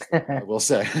Rockies. I will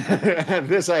say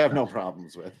this. I have no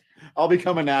problems with. I'll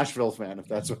become a Nashville fan if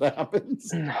that's what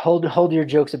happens. Hold your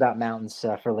jokes about mountains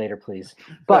for later, please.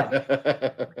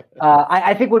 But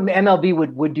I think what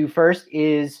MLB would do first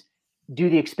is do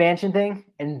the expansion thing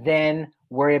and then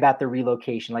worry about the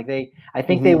relocation. Like I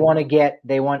think they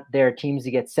want their teams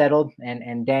to get settled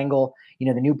and dangle,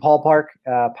 the new ballpark,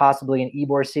 possibly in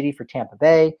Ybor City for Tampa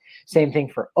Bay. Same thing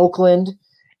for Oakland.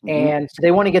 And so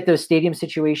they want to get those stadium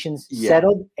situations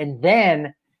settled. And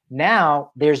then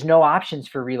now there's no options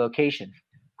for relocation.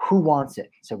 Who wants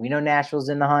it? So we know Nashville's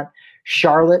in the hunt.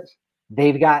 Charlotte,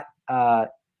 they've got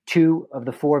 2 of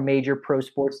the 4 major pro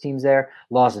sports teams there.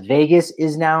 Las Vegas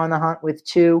is now in the hunt with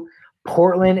 2.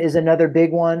 Portland is another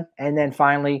big one. And then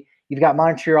finally, you've got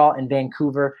Montreal and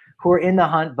Vancouver who are in the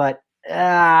hunt, but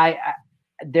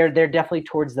they're definitely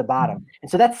towards the bottom. And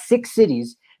so that's 6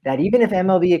 cities that even if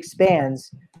MLB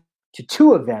expands to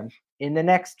 2 of them in the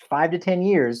next 5 to 10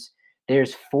 years,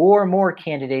 there's 4 more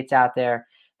candidates out there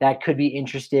that could be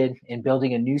interested in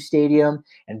building a new stadium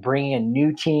and bringing a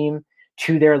new team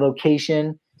to their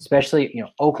location. especially,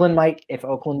 Oakland might, if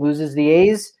Oakland loses the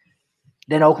A's,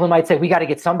 then Oakland might say, we got to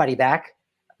get somebody back.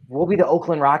 We'll be the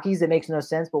Oakland Rockies. That makes no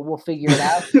sense, but we'll figure it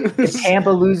out. If Tampa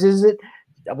loses it,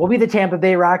 we'll be the Tampa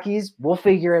Bay Rockies. We'll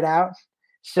figure it out.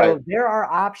 So there are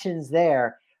options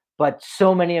there, but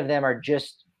so many of them are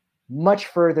just much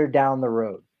further down the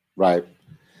road. Right.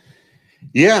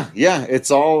 Yeah.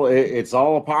 It's all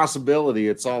a possibility.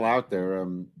 It's all out there.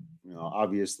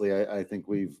 Obviously, I think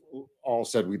we've all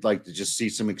said we'd like to just see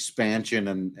some expansion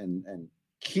and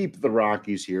keep the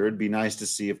Rockies here. It'd be nice to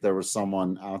see if there was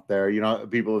someone out there.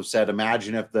 People have said,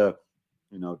 imagine if the,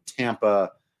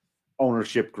 Tampa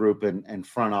ownership group and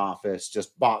front office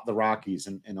just bought the Rockies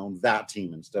and owned that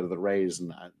team instead of the Rays,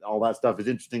 and all that stuff is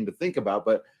interesting to think about.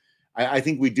 But I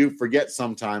think we do forget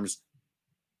sometimes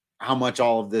how much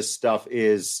all of this stuff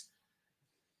is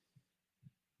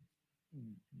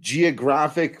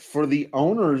geographic for the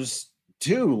owners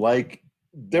too. Like,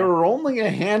 there are only a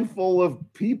handful of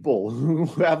people who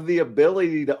have the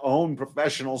ability to own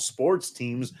professional sports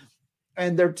teams,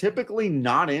 and they're typically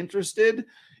not interested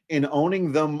in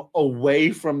owning them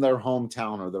away from their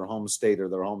hometown or their home state or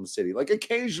their home city. Like,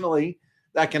 occasionally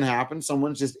that can happen.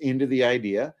 Someone's just into the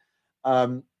idea.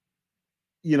 But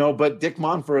Dick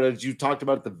Monfort, as you talked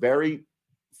about at the very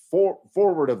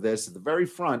forward of this, at the very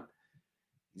front,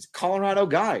 he's a Colorado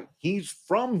guy. He's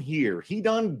from here. He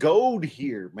done goed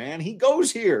here, man. He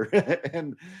goes here.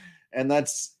 and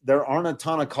there aren't a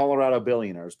ton of Colorado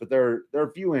billionaires, but there are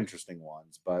a few interesting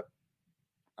ones. But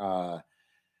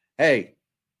hey,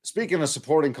 speaking of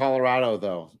supporting Colorado,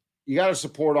 though, you got to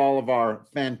support all of our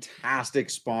fantastic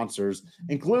sponsors,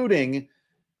 including,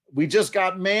 we just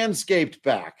got Manscaped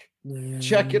back.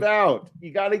 Check it out.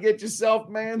 You got to get yourself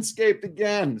Manscaped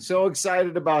again. So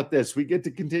excited about this. We get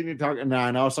to continue talking. Now, I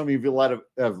know some of you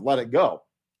have let it go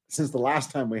since the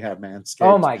last time we had Manscaped.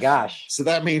 Oh my gosh. So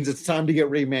that means it's time to get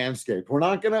re-Manscaped. We're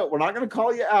not gonna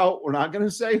call you out. We're not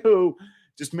gonna say who.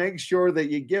 Just make sure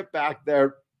that you get back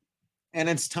there, and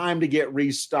it's time to get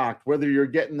restocked. Whether you're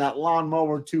getting that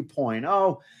lawnmower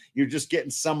 2.0, you're just getting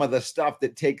some of the stuff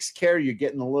that takes care. You're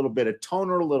getting a little bit of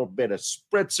toner, a little bit of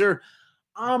spritzer.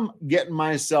 I'm getting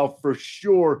myself for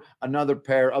sure another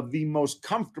pair of the most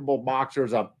comfortable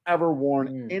boxers I've ever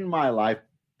worn in my life.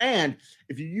 And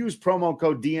if you use promo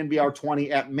code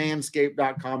DNVR20 at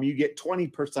manscaped.com, you get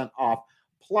 20% off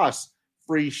plus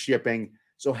free shipping.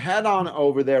 So head on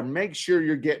over there. Make sure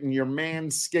you're getting your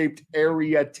Manscaped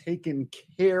area taken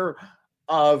care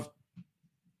of.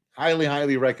 Highly,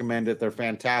 highly recommend it. They're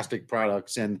fantastic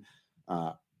products. And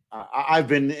I've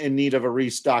been in need of a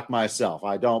restock myself.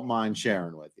 I don't mind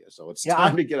sharing with you. So it's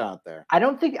time to get out there. I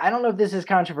don't know if this is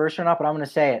controversial or not, but I'm going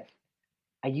to say it.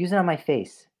 I use it on my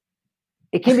face.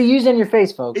 It can be used on your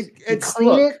face, folks.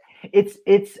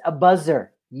 It's a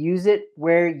buzzer. Use it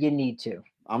where you need to.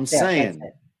 I'm saying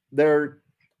they're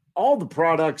all the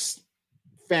products,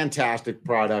 fantastic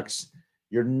products.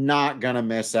 You're not going to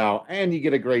miss out. And you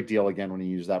get a great deal again when you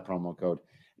use that promo code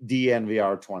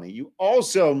DNVR20. You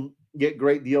also get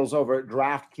great deals over at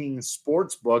DraftKings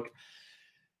Sportsbook.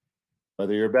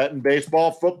 Whether you're betting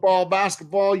baseball, football,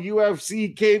 basketball,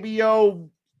 UFC, KBO,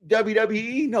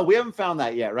 WWE, no, we haven't found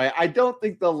that yet, right? I don't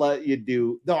think they'll let you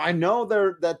do. Though I know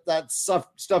that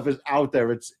stuff is out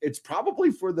there. It's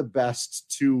probably for the best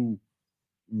to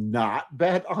not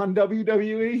bet on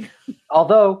WWE.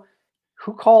 Although,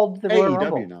 who called the Royal AEW?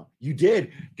 Rumble? No, you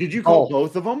did. Did you call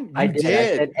both of them? I did.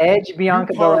 I said Edge,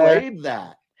 Bianca Belair. Belair.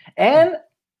 That. And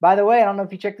by the way, I don't know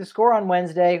if you checked the score on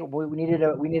Wednesday. We needed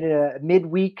a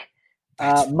midweek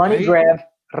money grab.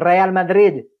 Real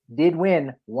Madrid did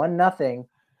win 1-0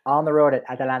 on the road at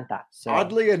Atalanta. So.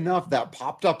 Oddly enough, that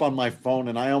popped up on my phone,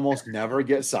 and I almost never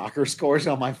get soccer scores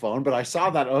on my phone, but I saw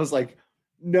that. I was like,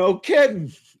 no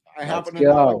kidding. I happen to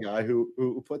know a guy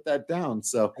who put that down.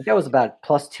 So I think that was about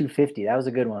plus 250. That was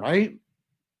a good one. Right?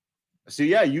 So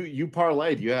yeah, you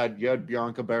parlayed. You had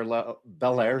Bianca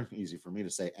Belair, easy for me to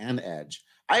say, and Edge.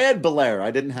 I had Belair.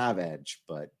 I didn't have Edge,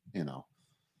 but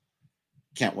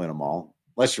can't win them all.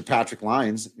 Unless you're Patrick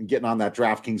Lyons and getting on that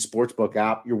DraftKings Sportsbook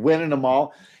app, you're winning them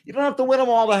all. You don't have to win them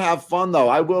all to have fun, though.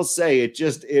 I will say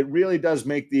it really does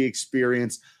make the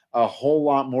experience a whole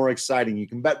lot more exciting. You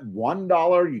can bet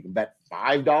 $1, you can bet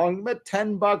 $5, you can bet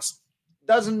 $10.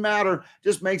 Doesn't matter.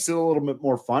 Just makes it a little bit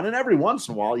more fun. And every once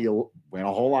in a while, you'll win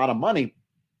a whole lot of money.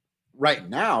 Right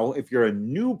now, if you're a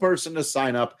new person to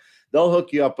sign up, they'll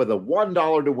hook you up with a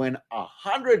 $1 to win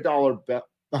 $100 bet,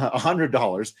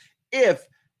 $100 if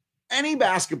any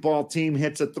basketball team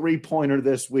hits a three-pointer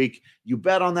this week. You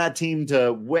bet on that team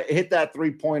to hit that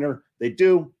three-pointer. They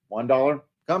do. $1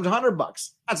 comes $100.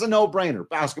 That's a no-brainer.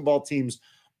 Basketball teams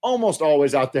almost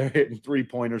always out there hitting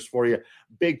 3-pointers for you.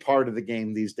 Big part of the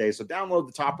game these days. So download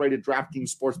the top-rated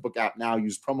DraftKings Sportsbook app now.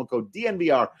 Use promo code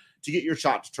DNVR to get your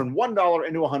shot to turn $1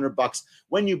 into $100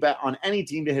 when you bet on any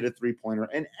team to hit a 3-pointer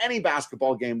in any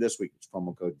basketball game this week. It's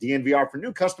promo code DNVR for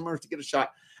new customers to get a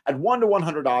shot at 1 to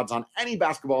 100 odds on any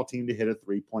basketball team to hit a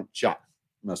 3-point shot.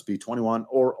 Must be 21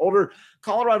 or older.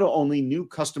 Colorado only. New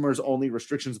customers only.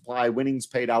 Restrictions apply. Winnings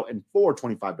paid out in 4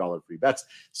 $25 free bets.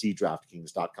 See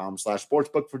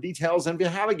DraftKings.com/sportsbook for details. And if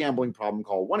you have a gambling problem,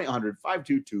 call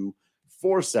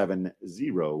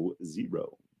 1-800-522-4700.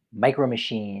 Micro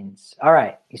Machines. All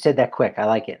right. You said that quick. I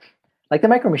like it. Like the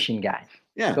Micro Machine guy.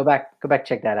 Yeah. Go back,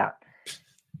 check that out.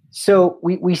 So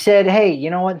we said, hey,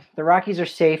 you know what? The Rockies are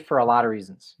safe for a lot of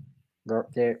reasons.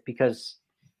 They're because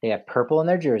they have purple in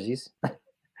their jerseys.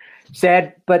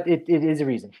 Sad, but it is a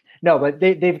reason. No, but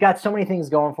they've got so many things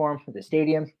going for them with the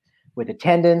stadium, with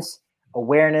attendance,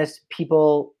 awareness,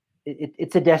 people.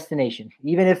 It's a destination.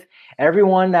 Even if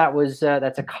everyone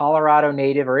that's a Colorado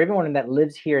native or everyone that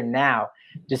lives here now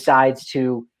decides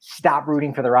to stop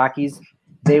rooting for the Rockies,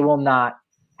 they will not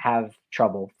have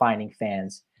trouble finding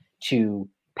fans to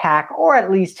pack or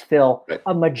at least fill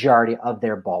a majority of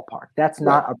their ballpark. That's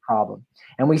not a problem.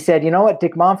 And we said, you know what,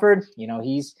 Dick Monfort, he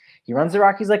runs the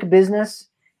Rockies like a business,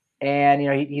 and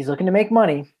he's looking to make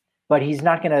money, but he's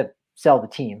not going to sell the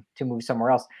team to move somewhere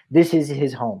else. This is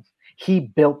his home. He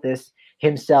built this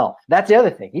himself. That's the other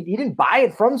thing. He didn't buy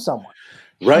it from someone.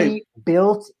 Right. He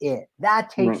built it. That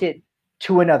takes it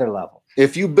to another level.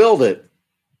 If you build it,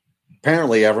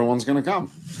 apparently everyone's going to come.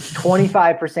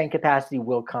 25% capacity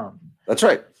will come. That's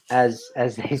right. As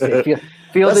they say,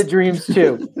 feel the dreams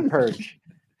too. Purge.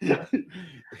 If you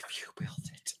build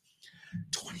it,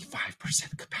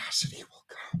 25% capacity will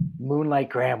come. Moonlight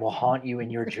Graham will haunt you in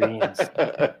your dreams.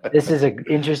 This is an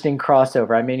interesting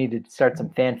crossover. I may need to start some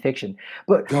fan fiction.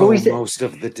 But we said most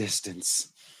of the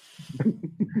distance.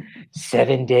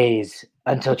 7 days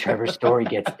until Trevor Story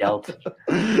gets dealt.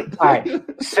 All right.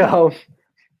 So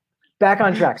back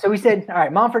on track. So we said, all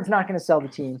right, Monfort's not going to sell the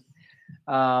team.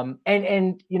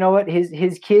 And you know what?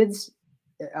 His kids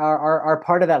are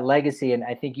part of that legacy. And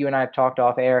I think you and I have talked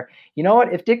off air. You know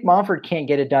what? If Dick Monfort can't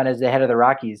get it done as the head of the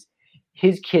Rockies,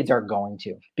 his kids are going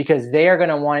to, because they are going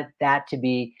to want that to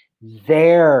be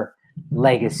their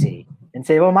legacy and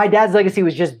say, well, my dad's legacy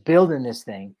was just building this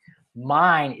thing.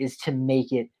 Mine is to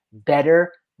make it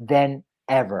better than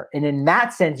ever. And in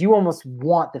that sense, you almost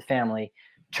want the family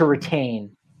to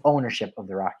retain ownership of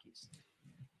the Rockies.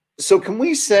 So can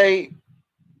we say,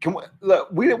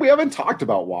 we haven't talked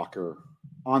about Walker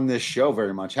on this show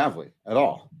very much, have we, at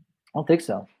all? I don't think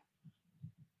so.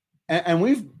 And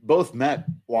we've both met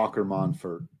Walker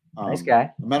Monfort. Nice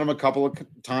guy. I met him a couple of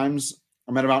times.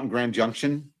 I met him out in Grand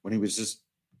Junction when he was just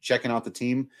checking out the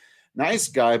team. Nice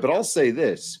guy, but I'll say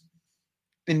this.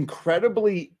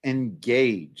 Incredibly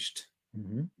engaged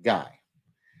guy.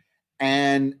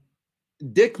 And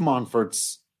Dick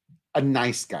Monfort's a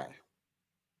nice guy.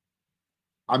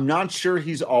 I'm not sure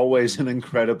he's always an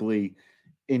incredibly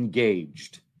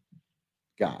engaged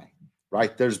guy,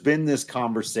 right? There's been this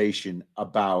conversation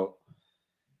about,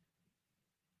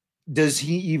 does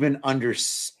he even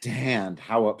understand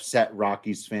how upset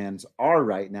Rockies fans are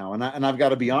right now? And I've got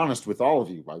to be honest with all of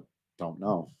you. I don't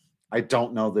know. I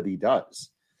don't know that he does.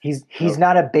 He's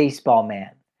not a baseball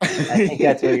man. I think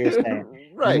that's what you're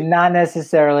saying. Right. He's not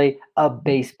necessarily a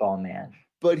baseball man.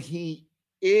 But he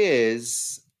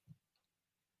is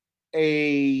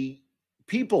a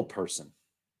people person.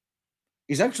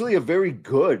 He's actually a very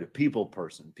good people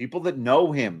person. People that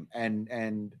know him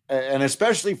and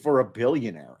especially for a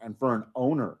billionaire and for an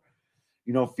owner,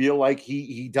 feel like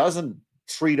he doesn't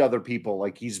treat other people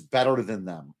like he's better than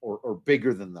them or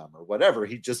bigger than them or whatever.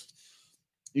 He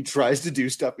tries to do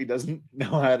stuff he doesn't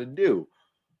know how to do.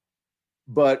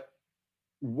 But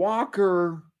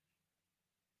Walker,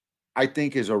 I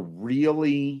think, is a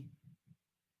really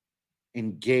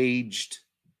engaged,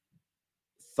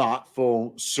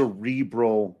 thoughtful,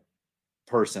 cerebral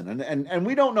person. And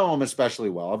we don't know him especially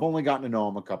well. I've only gotten to know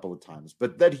him a couple of times,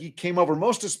 but that he came over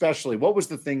most especially. What was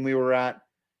the thing we were at?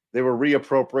 They were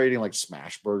reappropriating like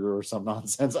Smash Burger or some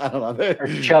nonsense. I don't know. Or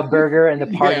Chub Burger and the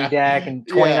party deck in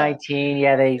 2019.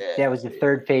 Yeah, that was the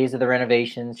third phase of the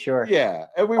renovations. Sure. Yeah.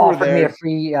 And we offered were there. Me a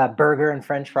free burger and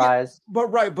French fries.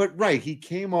 Yeah, but right. He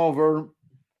came over,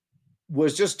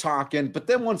 was just talking, but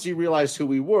then once he realized who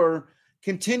we were,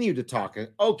 continued to talk.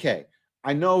 Okay,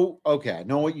 I know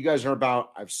what you guys are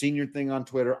about. I've seen your thing on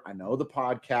Twitter. I know the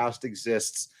podcast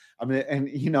exists. I mean, and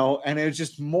it was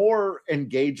just more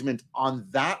engagement on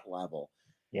that level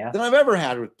than I've ever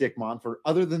had with Dick Monfort,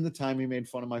 other than the time he made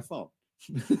fun of my phone.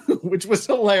 which was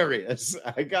hilarious.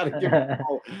 I gotta give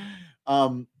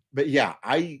him but yeah,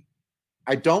 I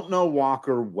don't know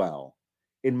Walker well.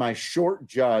 In my short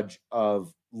judge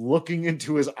of looking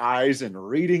into his eyes and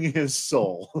reading his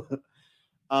soul,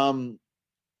 I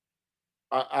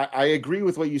agree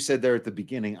with what you said there at the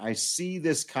beginning. I see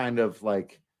this kind of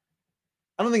like,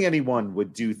 I don't think anyone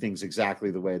would do things exactly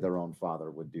the way their own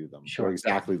father would do them. Sure. Or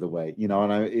exactly the way,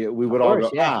 and we would all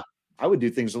go, I would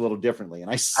do things a little differently. And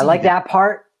I like that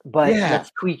part, but let's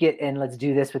tweak it and let's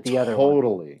do this with the other one.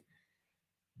 Totally.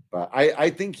 But I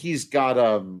think he's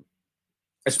got,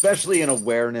 especially an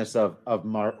awareness of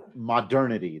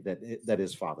modernity that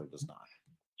his father does not.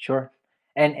 Sure.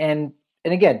 And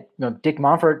again, Dick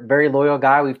Monfort, very loyal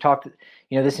guy. We've talked,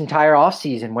 this entire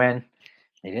offseason when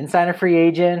they didn't sign a free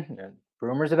agent,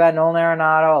 rumors about Nolan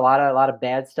Arenado, a lot of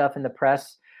bad stuff in the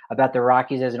press about the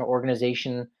Rockies as an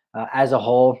organization as a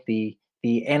whole, the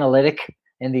analytic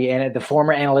and the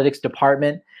former analytics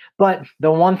department. But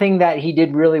the one thing that he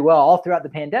did really well all throughout the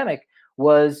pandemic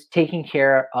was taking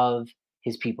care of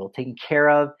his people, taking care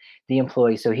of the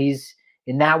employees. So he's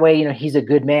in that way, he's a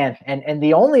good man. And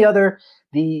the only other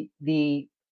the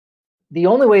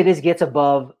only way this gets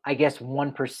above, I guess,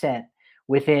 1%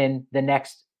 within the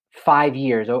next 5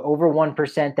 years, or over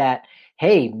 1%, that,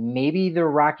 hey, maybe the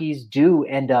Rockies do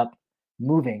end up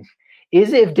moving,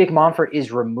 is if Dick Monfort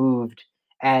is removed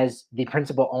as the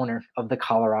principal owner of the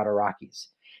Colorado Rockies.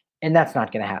 And that's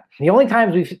not going to happen. The only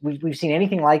times we've seen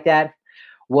anything like that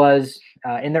was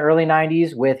in the early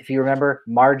 90s with, if you remember,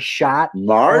 Marge Schott,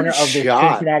 owner of the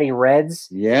Cincinnati Reds.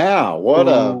 Yeah,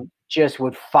 just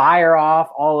would fire off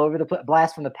all over the place.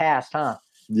 Blast from the past, huh?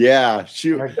 Yeah,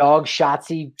 her dog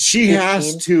Shotzi. She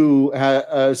 15.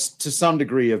 Has to some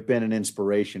degree, have been an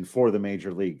inspiration for the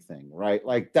major league thing, right?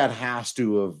 Like that has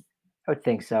to have. I would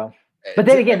think so. But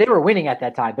then again, they were winning at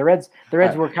that time. The Reds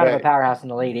were kind of a powerhouse in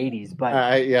the late 80s. But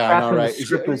right. The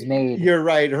script was made. You're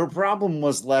right. Her problem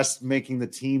was less making the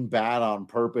team bad on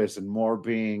purpose and more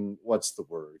being, what's the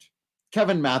word?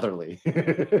 Kevin Matherly.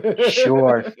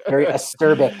 Sure. Very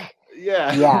acerbic.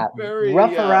 Yeah. Very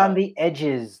rough around the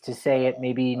edges, to say it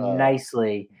maybe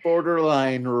nicely.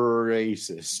 Borderline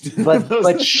racist. but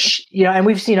and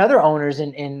we've seen other owners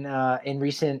in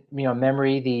recent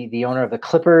memory. The owner of the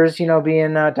Clippers,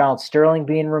 being Donald Sterling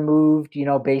being removed,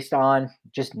 based on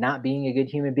just not being a good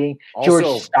human being. Also,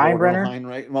 George Steinbrenner,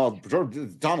 right? Well,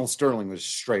 Donald Sterling was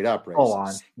straight up racist. Full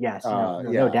on, yes,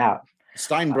 no doubt.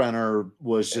 Steinbrenner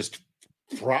was just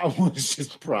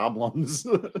problems.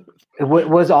 It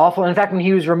was awful. In fact, when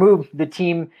he was removed, the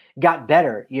team got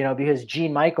better, because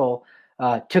Gene Michael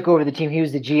took over the team. He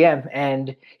was the GM,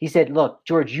 and he said, look,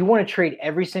 George, you want to trade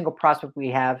every single prospect we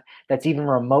have that's even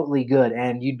remotely good,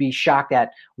 and you'd be shocked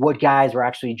at what guys were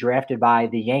actually drafted by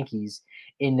the Yankees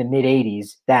in the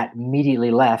mid-'80s that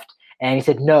immediately left. And he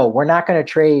said, no, we're not going to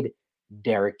trade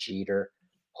Derek Jeter,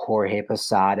 Jorge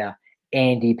Posada,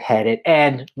 Andy Pettitte,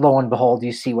 and lo and behold,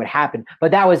 you see what happened.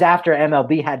 But that was after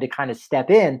MLB had to kind of step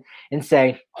in and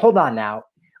say, hold on now,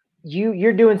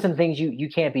 you're doing some things you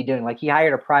can't be doing. Like he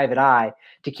hired a private eye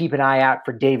to keep an eye out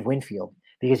for Dave Winfield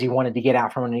because he wanted to get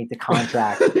out from underneath the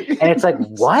contract. And it's like,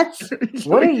 what?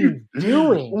 What are you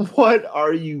doing? What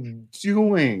are you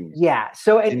doing? Yeah.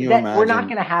 So we're not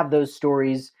going to have those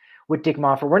stories with Dick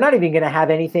Monfort. We're not even going to have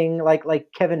anything like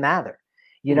Kevin Mather,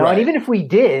 Right. And even if we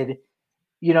did,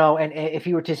 and if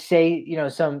he were to say,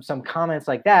 some comments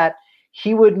like that,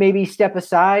 he would maybe step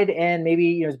aside and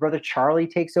maybe, his brother Charlie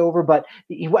takes over, but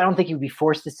I don't think he would be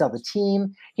forced to sell the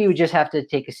team. He would just have to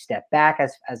take a step back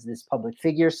as this public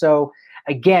figure. So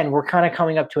again, we're kind of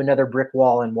coming up to another brick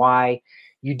wall, and why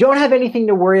you don't have anything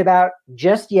to worry about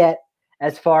just yet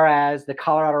as far as the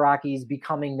Colorado Rockies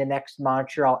becoming the next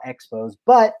Montreal Expos,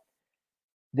 but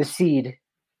the seed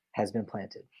has been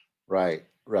planted. Right.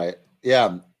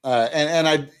 Yeah.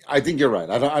 And I think you're right.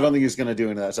 I don't think he's going to do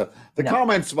any of that stuff. The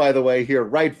comments, by the way, here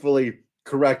rightfully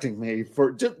correcting me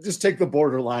for just take the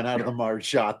borderline out of the Marge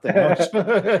Schott thing.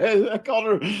 I called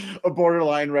her a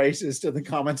borderline racist, and the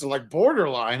comments are like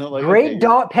borderline. Like, great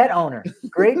pet owner.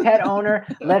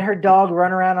 Let her dog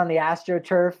run around on the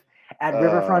AstroTurf at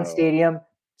Riverfront Stadium,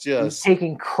 just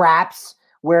taking craps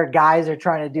where guys are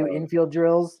trying to do infield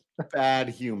drills. Bad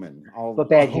human.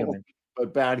 Bad human.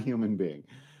 But bad human being.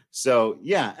 So,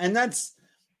 yeah, and that's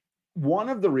one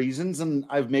of the reasons, and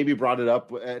I've maybe brought it up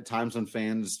at times when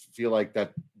fans feel like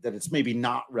that it's maybe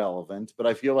not relevant, but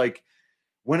I feel like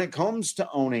when it comes to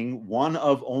owning one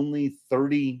of only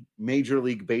 30 Major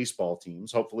League Baseball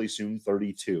teams, hopefully soon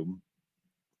 32,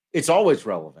 it's always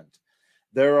relevant.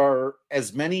 There are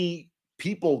as many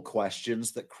people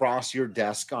questions that cross your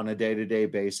desk on a day-to-day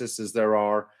basis as there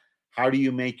are How do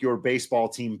you make your baseball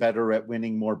team better at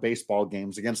winning more baseball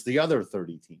games against the other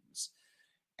 30 teams?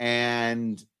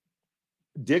 And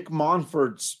Dick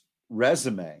Monfort's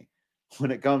resume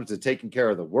when it comes to taking care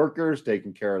of the workers,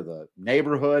 taking care of the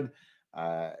neighborhood,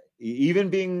 even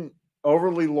being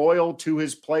overly loyal to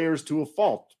his players to a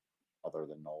fault, other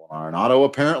than Nolan Arenado,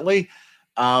 apparently.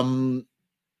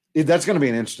 That's going to be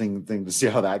an interesting thing to see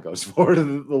how that goes forward,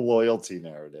 the loyalty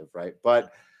narrative, right?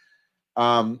 But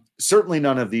certainly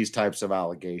none of these types of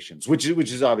allegations, which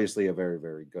is obviously a very,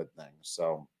 very good thing.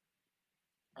 So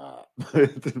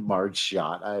the Marge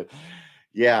shot.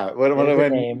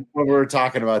 When we were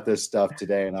talking about this stuff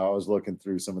today and I was looking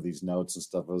through some of these notes and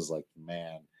stuff, I was like,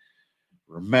 man,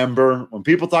 remember when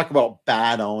people talk about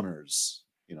bad owners,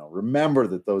 remember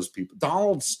that those people,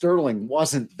 Donald Sterling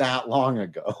wasn't that long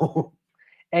ago.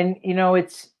 And,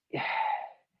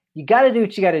 you got to do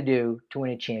what you got to do to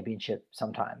win a championship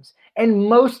sometimes. And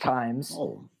most times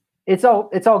it's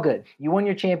all good. You won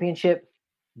your championship.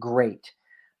 Great.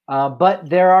 But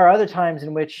there are other times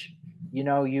in which,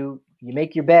 you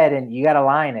make your bed and you got to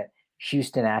lie in it.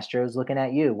 Houston Astros looking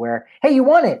at you where, hey, you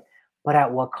won it, but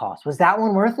at what cost? Was that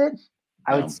one worth it?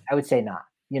 I would say not.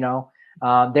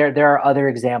 There are other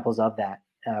examples of that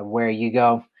where you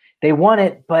go, they won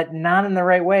it, but not in the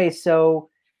right way. So,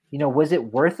 was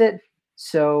it worth it?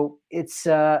 So it's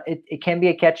it can be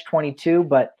a catch-22,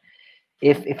 but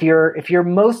if you're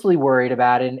mostly worried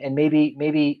about it, and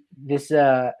maybe this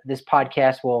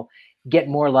podcast will get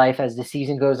more life as the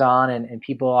season goes on and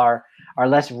people are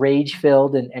less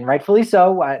rage-filled and rightfully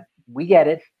so. We get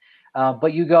it.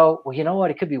 But you go, well, you know what?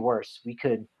 It could be worse. We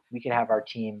could have our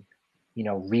team,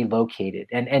 relocated.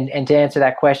 And to answer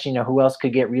that question, who else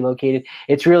could get relocated?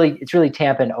 It's really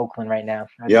Tampa and Oakland right now.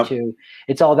 Yep.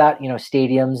 It's all about,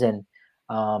 stadiums and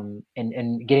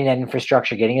getting that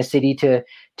infrastructure, getting a city to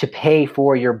pay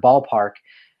for your ballpark.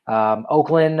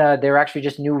 Oakland, they're actually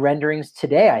just new renderings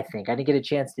today, I think. I didn't get a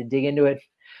chance to dig into it,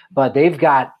 but they've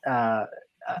got an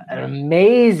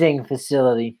amazing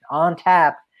facility on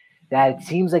tap that it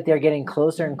seems like they're getting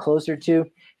closer and closer to.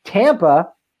 Tampa,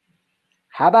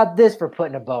 how about this for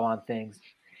putting a bow on things?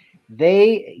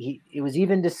 It was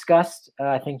even discussed,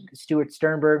 I think Stuart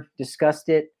Sternberg discussed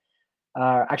it.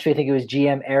 Actually, I think it was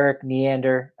GM Eric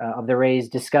Neander of the Rays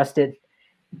discussed it.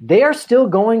 They are still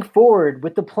going forward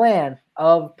with the plan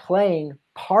of playing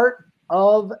part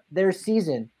of their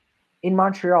season in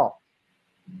Montreal.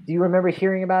 Do you remember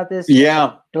hearing about this?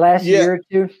 Yeah. The last year or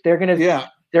two? They're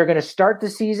gonna start the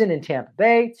season in Tampa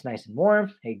Bay. It's nice and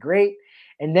warm. Hey, great.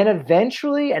 And then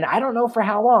eventually, and I don't know for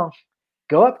how long,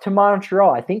 go up to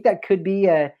Montreal. I think that could be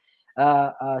a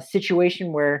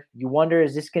situation where you wonder,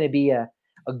 is this going to be a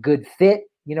good fit?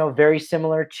 Very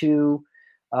similar to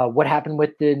what happened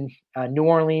with the New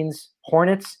Orleans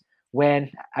Hornets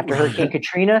when after Hurricane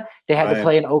Katrina, they had to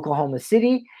play in Oklahoma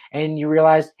City, and you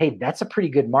realize, hey, that's a pretty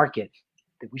good market.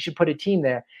 We should put a team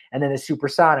there. And then the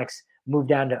Supersonics moved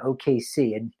down to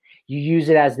OKC, and you use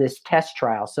it as this test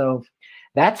trial. So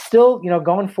that's still,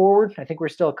 going forward. I think we're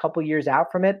still a couple years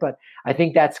out from it, but I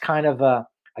think that's kind of a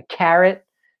carrot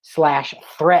 /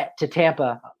 threat to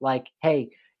Tampa. Like,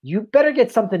 hey, you better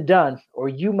get something done or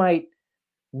you might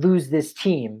lose this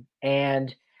team.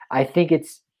 And I think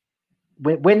it's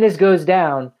when this goes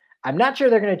down, I'm not sure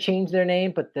they're going to change their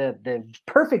name, but the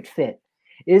perfect fit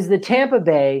is the Tampa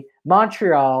Bay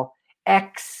Montreal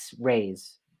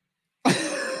X-Rays.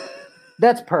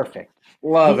 That's perfect.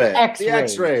 Love it. X-Rays. The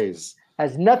X-Rays.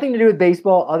 Has nothing to do with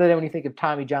baseball other than when you think of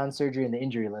Tommy John surgery and the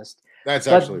injury list. That's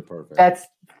actually perfect.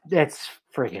 That's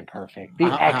freaking perfect. The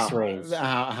X-Rays.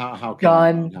 How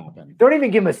can that happen? Don't even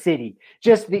give them a city.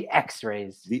 Just the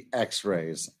X-Rays. The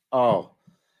X-Rays. Oh.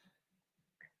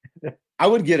 I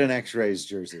would get an X-Rays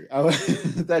jersey.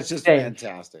 That's just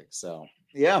fantastic. So,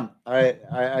 yeah,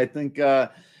 I think I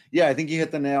think you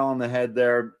hit the nail on the head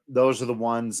there. Those are the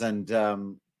ones, and I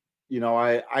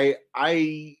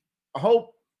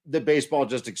hope that baseball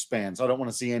just expands. I don't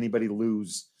want to see anybody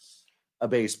lose a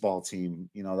baseball team.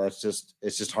 It's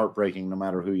just heartbreaking no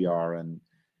matter who you are, and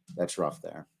that's rough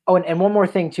there. Oh, and one more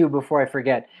thing too before I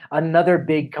forget. Another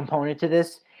big component to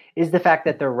this is the fact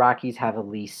that the Rockies have a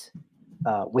lease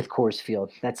with Coors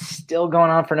Field. That's still going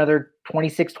on for another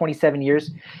 26, 27 years.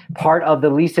 Part of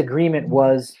the lease agreement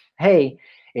was, hey,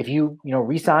 if you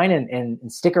re-sign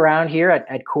and stick around here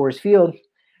at Coors Field,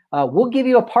 we'll give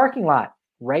you a parking lot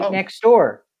next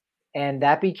door. And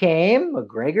that became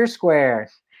McGregor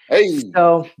Square. Hey.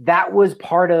 So that was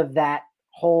part of that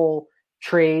whole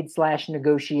trade /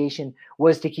 negotiation,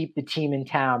 was to keep the team in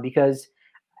town because,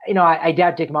 I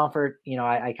doubt Dick Monfort,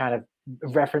 I kind of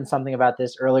referenced something about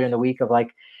this earlier in the week of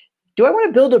like, do I want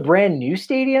to build a brand new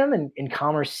stadium in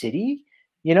Commerce City?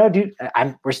 You know,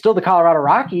 we're still the Colorado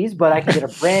Rockies, but I can get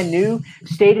a brand new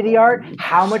state of the art.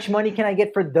 How much money can I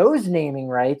get for those naming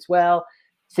rights? Well,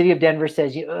 City of Denver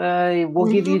says,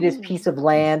 we'll give you this piece of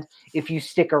land if you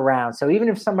stick around. So even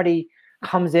if somebody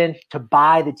comes in to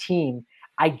buy the team,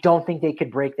 I don't think they could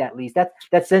break that lease. That's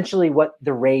essentially what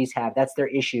the Rays have. That's their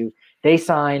issue. They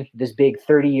signed this big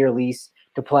 30-year lease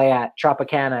to play at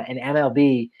Tropicana and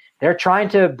MLB. They're trying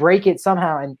to break it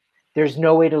somehow, and there's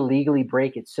no way to legally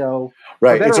break it. So,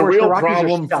 right, it's a real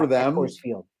problem for them.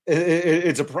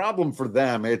 It's a problem for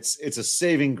them. It's a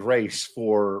saving grace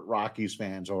for Rockies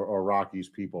fans or Rockies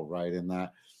people, right? In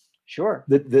that, sure,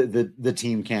 the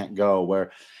team can't go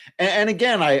where. And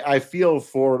again, I feel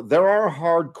there are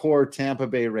hardcore Tampa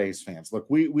Bay Rays fans. Look,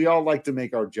 we all like to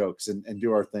make our jokes and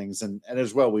do our things, and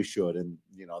as well we should. And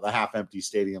the half-empty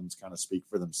stadiums kind of speak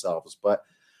for themselves, but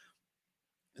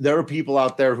there are people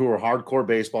out there who are hardcore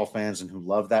baseball fans and who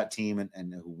love that team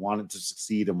and who want it to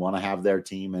succeed and want to have their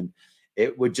team. And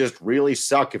it would just really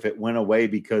suck if it went away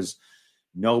because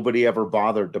nobody ever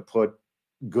bothered to put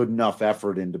good enough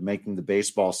effort into making the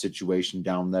baseball situation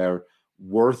down there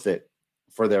worth it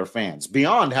for their fans,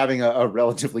 beyond having a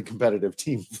relatively competitive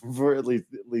team for at least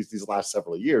these last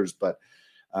several years. But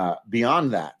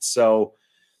beyond that, so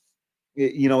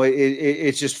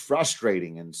it's just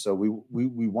frustrating. And so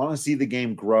we want to see the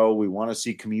game grow. We want to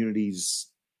see communities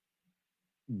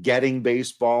getting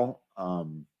baseball.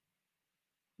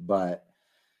 But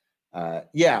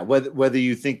whether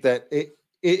you think that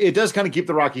it does kind of keep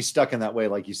the Rockies stuck in that way,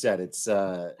 like you said,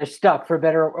 they're stuck for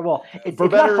better. Well, it's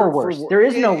not for worse. There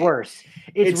is no worse.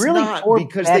 It's really not for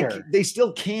because better. They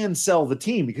still can sell the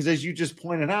team because, as you just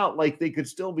pointed out, like they could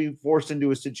still be forced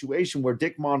into a situation where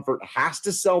Dick Monfort has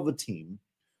to sell the team,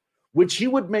 which he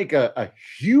would make a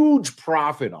huge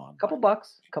profit on, couple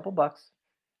bucks,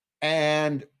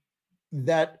 and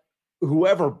that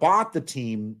whoever bought the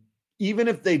team, even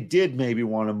if they did maybe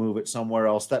want to move it somewhere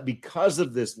else, that because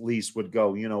of this lease would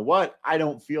go, you know what? I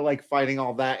don't feel like fighting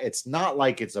all that. It's not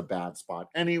like it's a bad spot.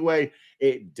 Anyway,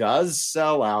 it does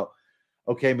sell out.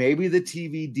 Okay, maybe the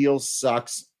TV deal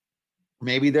sucks.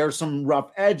 Maybe there's some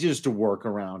rough edges to work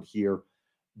around here,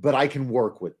 but I can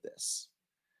work with this.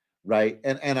 Right.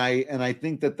 And I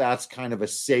think that that's kind of a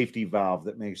safety valve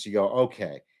that makes you go,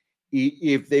 okay,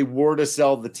 if they were to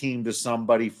sell the team to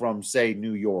somebody from, say,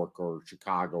 New York or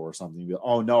Chicago or something, you'd be,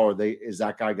 oh no, is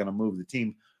that guy going to move the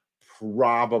team?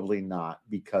 Probably not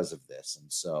because of this.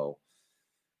 And so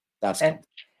that's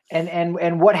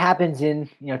and what happens in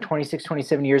 26,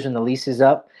 27 years when the lease is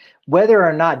up, whether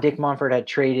or not Dick Monfort had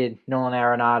traded Nolan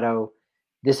Arenado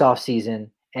this offseason,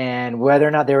 and whether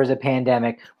or not there was a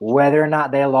pandemic, whether or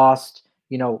not they lost,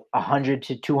 $100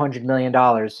 to $200 million,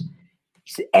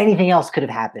 anything else could have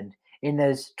happened in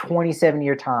this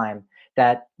 27-year time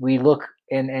that we look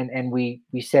and we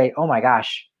say, oh my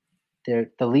gosh, the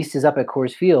lease is up at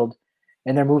Coors Field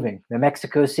and they're moving. The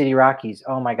Mexico City Rockies.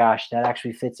 Oh my gosh, that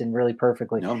actually fits in really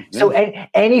perfectly. So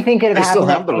anything could have happened. They still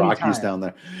have the Rockies down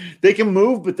there. They can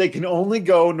move, but they can only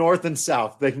go north and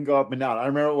south. They can go up and down. I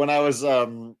remember when I was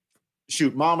Mom,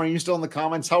 are you still in the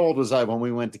comments? How old was I when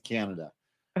we went to Canada?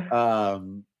 You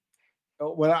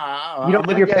don't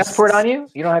have your passport on you?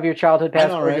 You don't have your childhood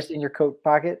passport just in your coat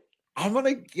pocket? I'm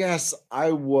gonna guess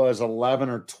I was 11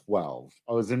 or 12.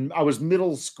 I was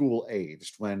middle school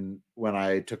aged when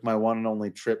I took my one and only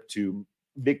trip to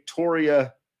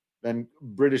Victoria, then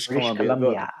British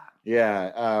Columbia.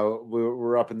 Yeah, we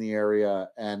were up in the area,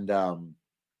 and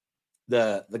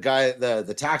the guy,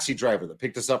 the taxi driver that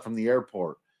picked us up from the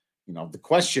airport. The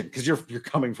question, because you're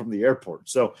coming from the airport,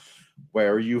 so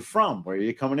where are you from? Where are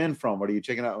you coming in from? What are you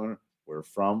checking out? We're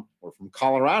from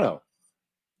Colorado.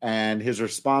 And his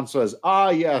response was,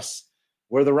 yes,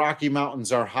 where the Rocky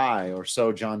Mountains are high, or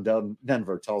so John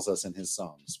Denver tells us in his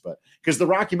songs. But because the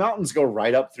Rocky Mountains go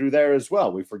right up through there as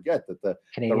well. We forget that the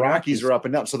Rockies are up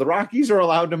and down. So the Rockies are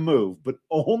allowed to move, but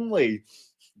only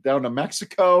down to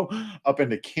Mexico, up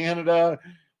into Canada,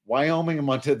 Wyoming, and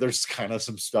Montana. There's kind of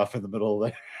some stuff in the middle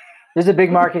of there. There's a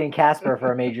big market in Casper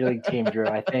for a major league team, Drew.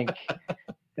 I think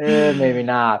maybe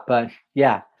not, but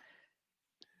yeah.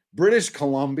 British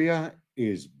Columbia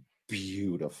is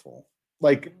beautiful,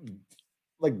 like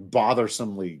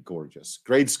bothersomely gorgeous.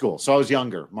 Grade school. So I was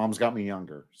younger. Mom's got me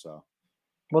younger. So,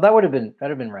 well, that would have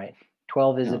been right.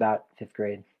 12 is about 5th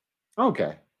grade.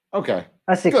 Okay.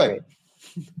 That's 6th grade.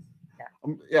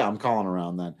 Yeah, I'm calling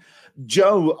around then.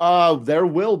 Joe, there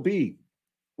will be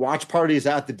watch parties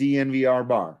at the DNVR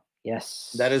bar.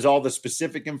 Yes. That is all the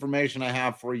specific information I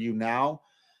have for you now.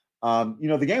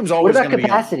 The game's always going to be.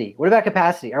 What about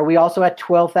capacity? Are we also at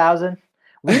 12,000?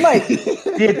 We might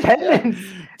the attendance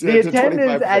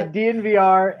at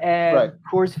DNVR and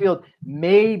Coors Field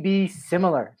may be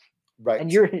similar. Right.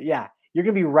 And you're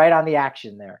gonna be right on the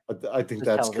action there. I think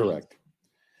that's correct.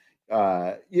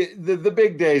 The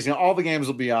big days, all the games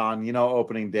will be on,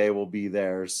 opening day will be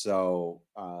there. So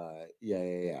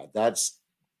that's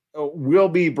we'll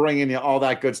be bringing you all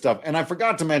that good stuff. And I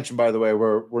forgot to mention, by the way,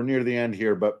 we're near the end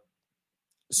here, but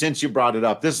since you brought it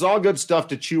up, this is all good stuff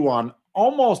to chew on,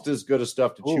 almost as good as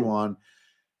stuff to chew on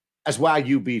as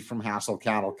Wagyu beef from Hassel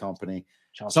Cattle Company.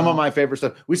 Some of my favorite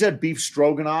stuff. We said beef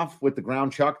stroganoff with the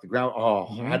ground chuck.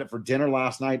 I had it for dinner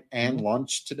last night and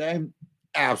lunch today.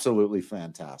 Absolutely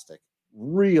fantastic.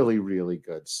 Really, really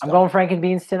good stuff. I'm going Frank and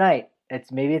Beans tonight.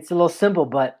 It's a little simple,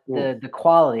 but the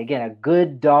quality, again, a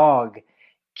good dog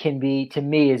can be, to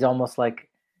me, is almost like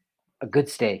a good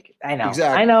steak. I know.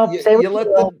 Exactly. I know.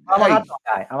 I'm a hot dog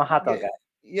guy. I'm a hot dog guy.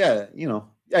 Yeah,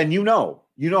 and you know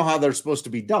how they're supposed to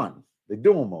be done. They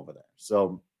do them over there.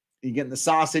 So you get the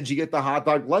sausage, you get the hot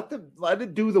dog. Let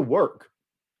it do the work.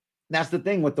 And that's the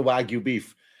thing with the Wagyu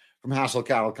beef from Hassel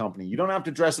Cattle Company. You don't have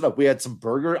to dress it up. We had some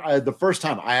burger. The first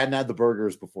time I hadn't had the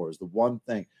burgers before is the one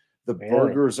thing. The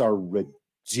burgers are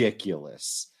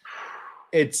ridiculous.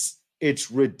 It's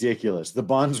ridiculous. The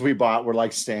buns we bought were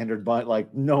like standard bun,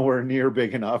 like nowhere near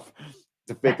big enough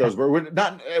to fit those burgers.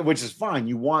 Which is fine.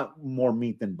 You want more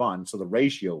meat than bun, so the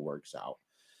ratio works out.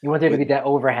 You want there to be that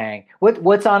overhang.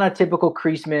 What's on a typical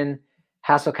Creasman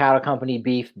Hassel Cattle Company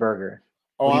beef burger?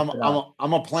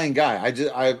 I'm a plain guy. I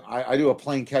do a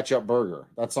plain ketchup burger.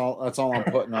 That's all I'm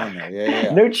putting on there.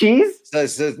 Yeah. No cheese?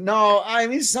 No. I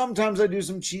mean, sometimes I do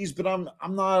some cheese, but I'm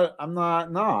not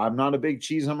a big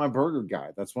cheese on my burger guy.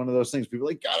 That's one of those things. People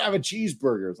are like, gotta have a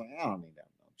cheeseburger. It's like, I don't need that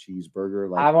cheeseburger.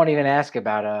 Like, I won't even ask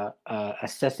about a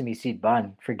sesame seed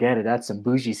bun. Forget it. That's some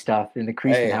bougie stuff in the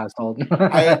Creasman household.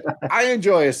 I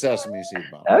enjoy a sesame seed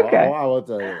bun. Okay. I will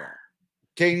tell you that.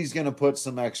 Katie's going to put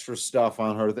some extra stuff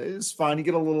on her. It's fine. You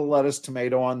get a little lettuce,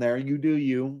 tomato on there. You do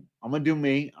you. I'm going to do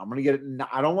me. I'm going to get it.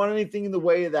 I don't want anything in the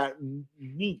way of that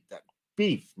meat, that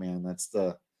beef, man. I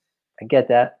get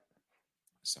that.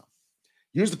 So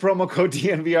use the promo code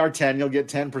DNVR10. You'll get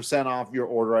 10% off your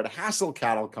order at Hassel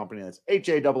Cattle Company. That's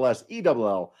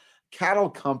HASSELL,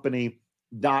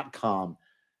 cattlecompany.com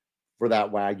for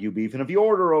that Wagyu beef. And if you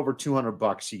order over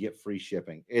 $200, you get free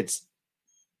shipping. It's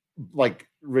like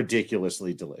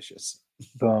ridiculously delicious.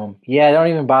 Boom. Yeah, don't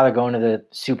even bother going to the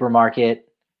supermarket,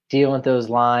 dealing with those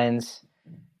lines,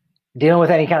 dealing with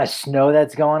any kind of snow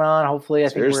that's going on. Hopefully, I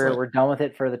think we're done with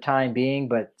it for the time being,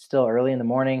 but still early in the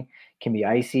morning, can be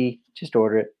icy. Just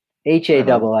order it.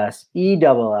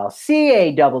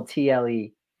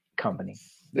 HASSELLCATTLE Company.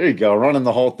 There you go, running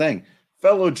the whole thing.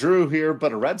 Fellow Drew here,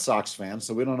 but a Red Sox fan,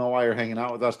 so we don't know why you're hanging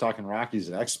out with us talking Rockies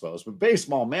and Expos. But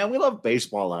baseball, man, we love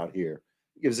baseball out here.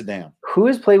 Who gives a damn? Who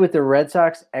has played with the Red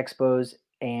Sox, Expos,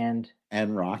 and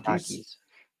Rockies?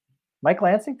 Mike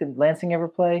Lansing? Did Lansing ever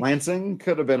play? Lansing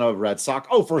could have been a Red Sox.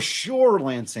 Oh, for sure,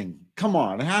 Lansing. Come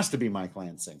on, it has to be Mike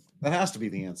Lansing. That has to be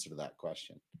the answer to that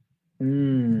question.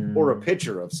 Or a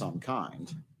pitcher of some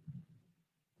kind.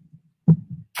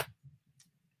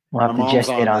 We'll have to just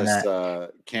get on this,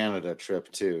 that. Canada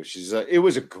trip too. It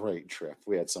was a great trip.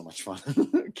 We had so much fun.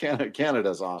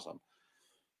 Canada's awesome.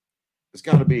 It's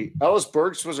got to be Ellis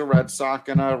Burks was a Red Sox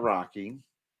and a Rocky.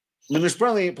 I mean, there's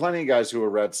plenty of guys who are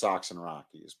Red Sox and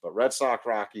Rockies, but Red Sox,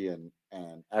 Rocky, and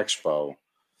Expo.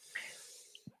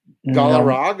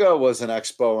 Galarraga was an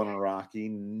Expo and a Rocky,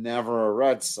 never a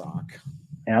Red Sox.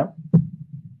 Yeah.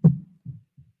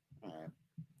 All right.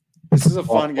 This is a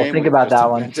fun game. Think about that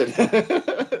one.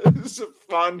 This is a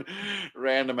fun,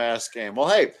 random ass game. Well,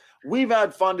 hey, we've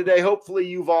had fun today. Hopefully,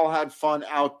 you've all had fun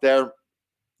out there.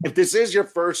 If this is your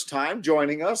first time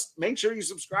joining us, make sure you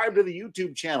subscribe to the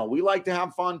YouTube channel. We like to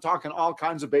have fun talking all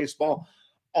kinds of baseball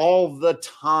all the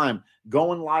time.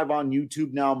 Going live on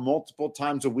YouTube now multiple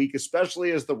times a week,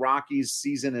 especially as the Rockies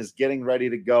season is getting ready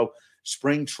to go.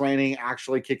 Spring training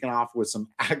actually kicking off with some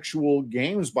actual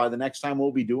games by the next time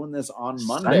we'll be doing this on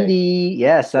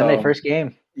Monday. Sunday, first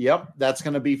game. Yep, that's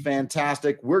going to be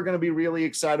fantastic. We're going to be really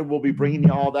excited. We'll be bringing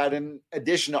you all that in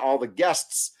addition to all the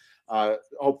guests.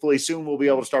 Hopefully soon we'll be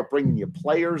able to start bringing you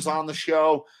players on the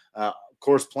show. Of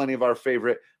course, plenty of our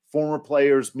favorite former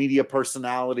players, media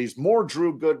personalities, more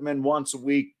Drew Goodman once a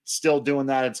week, still doing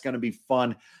that. It's going to be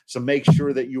fun. So make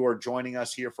sure that you are joining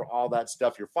us here for all that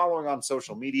stuff. You're following on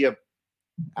social media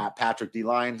at Patrick D.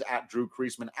 Lyons, at Drew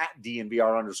Creasman, at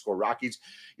DNVR_Rockies.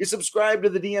 You subscribe to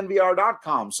the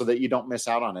DNVR.com so that you don't miss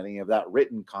out on any of that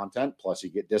written content. Plus, you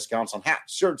get discounts on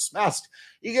hats, shirts, masks.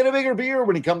 You get a bigger beer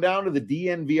when you come down to the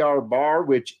DNVR bar,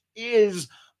 which is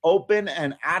open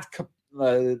and at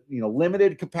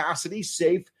limited capacity,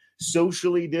 safe,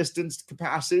 socially distanced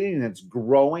capacity, and it's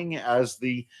growing as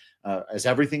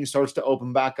everything starts to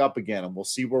open back up again. And we'll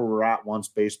see where we're at once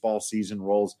baseball season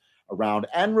rolls around.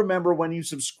 And remember, when you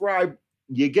subscribe,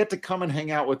 you get to come and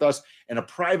hang out with us in a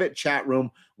private chat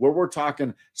room where we're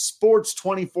talking sports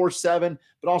 24/7,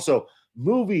 but also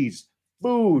movies,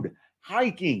 food,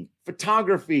 hiking,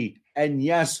 photography, and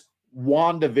yes,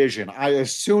 WandaVision.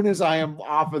 As soon as I am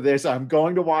off of this, I'm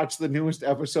going to watch the newest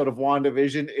episode of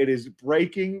WandaVision. It is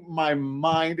breaking my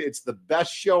mind. It's the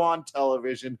best show on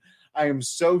television. I am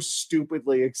so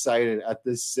stupidly excited at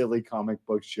this silly comic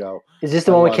book show. Is this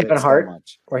the one with Kevin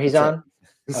Hart where he's on?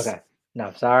 Okay.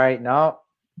 No, sorry. No.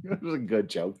 It was a good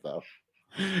joke, though.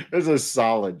 It was a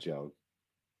solid joke.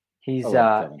 He's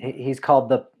called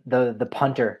the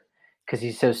punter because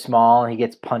he's so small. He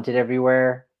gets punted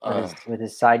everywhere with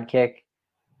his sidekick.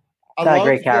 Not a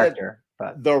great character.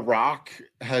 But The Rock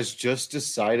has just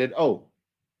decided, no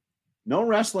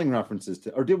wrestling references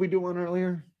or did we do one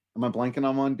earlier? Am I blanking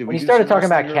on one? When you started talking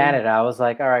about Canada, I was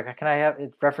like, all right, can I have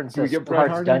it references to Bret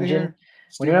Hart's Dungeon?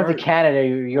 When you went to Canada,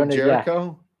 you're going to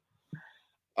Jericho.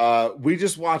 We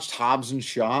just watched Hobbs and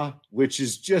Shaw, which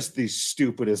is just the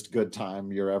stupidest good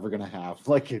time you're ever going to have.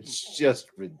 Like, it's just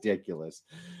ridiculous.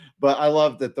 But I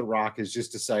love that The Rock has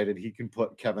just decided he can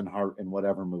put Kevin Hart in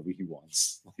whatever movie he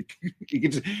wants. Like, he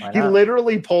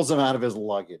literally pulls him out of his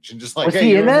luggage and just like, hey,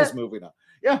 you're in this movie now.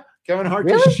 Yeah, Kevin Hart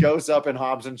just shows up in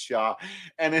Hobbs and Shaw,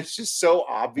 and it's just so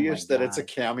obvious that it's a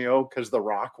cameo because The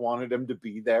Rock wanted him to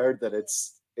be there that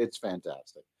it's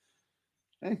fantastic.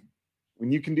 Hey,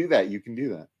 when you can do that, you can do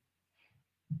that.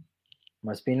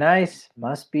 Must be nice.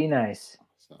 Must be nice.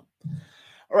 So,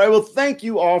 all right. Well, thank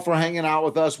you all for hanging out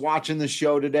with us, watching the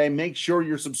show today. Make sure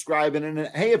you're subscribing. And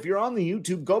hey, if you're on the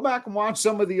YouTube, go back and watch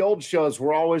some of the old shows.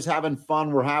 We're always having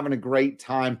fun. We're having a great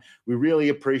time. We really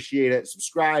appreciate it.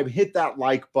 Subscribe, hit that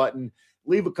like button,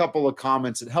 leave a couple of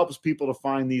comments. It helps people to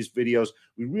find these videos.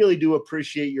 We really do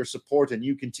appreciate your support and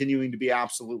you continuing to be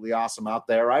absolutely awesome out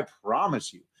there. I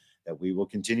promise you that we will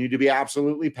continue to be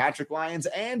absolutely Patrick Lyons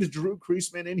and Drew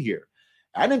Creasman in here.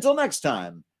 And until next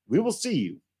time, we will see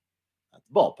you at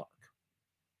the ballpark.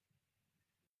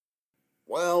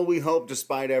 Well, we hope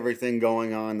despite everything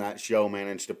going on, that show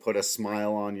managed to put a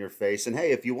smile on your face. And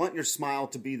hey, if you want your smile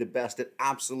to be the best it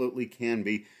absolutely can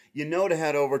be, you know to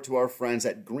head over to our friends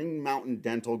at Green Mountain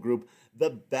Dental Group, the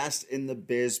best in the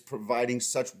biz, providing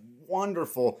such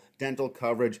wonderful dental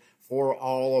coverage for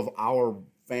all of our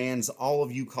fans, all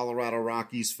of you Colorado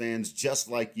Rockies fans, just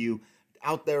like you.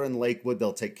 Out there in Lakewood,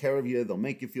 they'll take care of you. They'll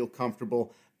make you feel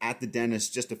comfortable at the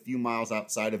dentist just a few miles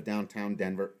outside of downtown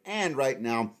Denver. And right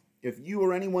now, if you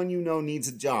or anyone you know needs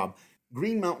a job,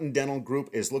 Green Mountain Dental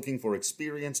Group is looking for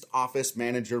experienced office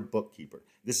manager bookkeeper.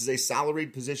 This is a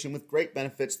salaried position with great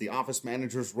benefits. The office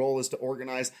manager's role is to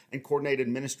organize and coordinate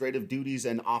administrative duties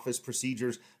and office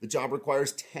procedures. The job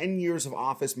requires 10 years of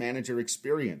office manager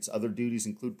experience. Other duties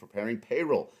include preparing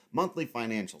payroll, monthly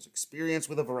financials, experience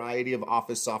with a variety of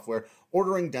office software,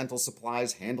 ordering dental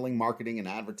supplies, handling marketing and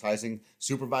advertising,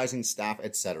 supervising staff,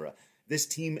 etc. This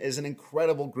team is an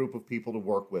incredible group of people to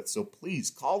work with, so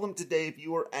please call them today if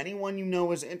you or anyone you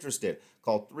know is interested.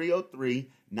 Call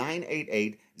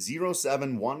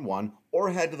 303-988-0711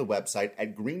 or head to the website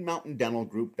at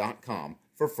greenmountaindentalgroup.com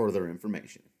for further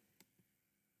information.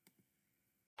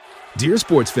 Dear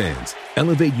sports fans,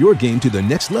 elevate your game to the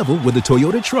next level with the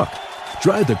Toyota truck.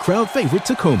 Drive the crowd favorite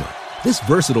Tacoma. This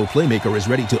versatile playmaker is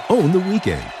ready to own the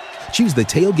weekend. Choose the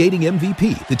tailgating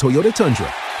MVP, the Toyota Tundra.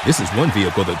 This is one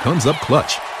vehicle that comes up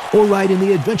clutch. Or ride in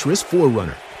the adventurous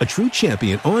 4Runner, a true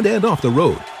champion on and off the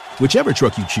road. Whichever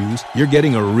truck you choose, you're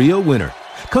getting a real winner.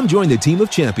 Come join the team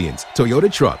of champions, Toyota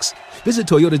Trucks. Visit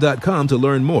Toyota.com to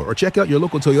learn more or check out your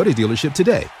local Toyota dealership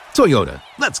today. Toyota,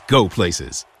 let's go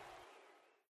places.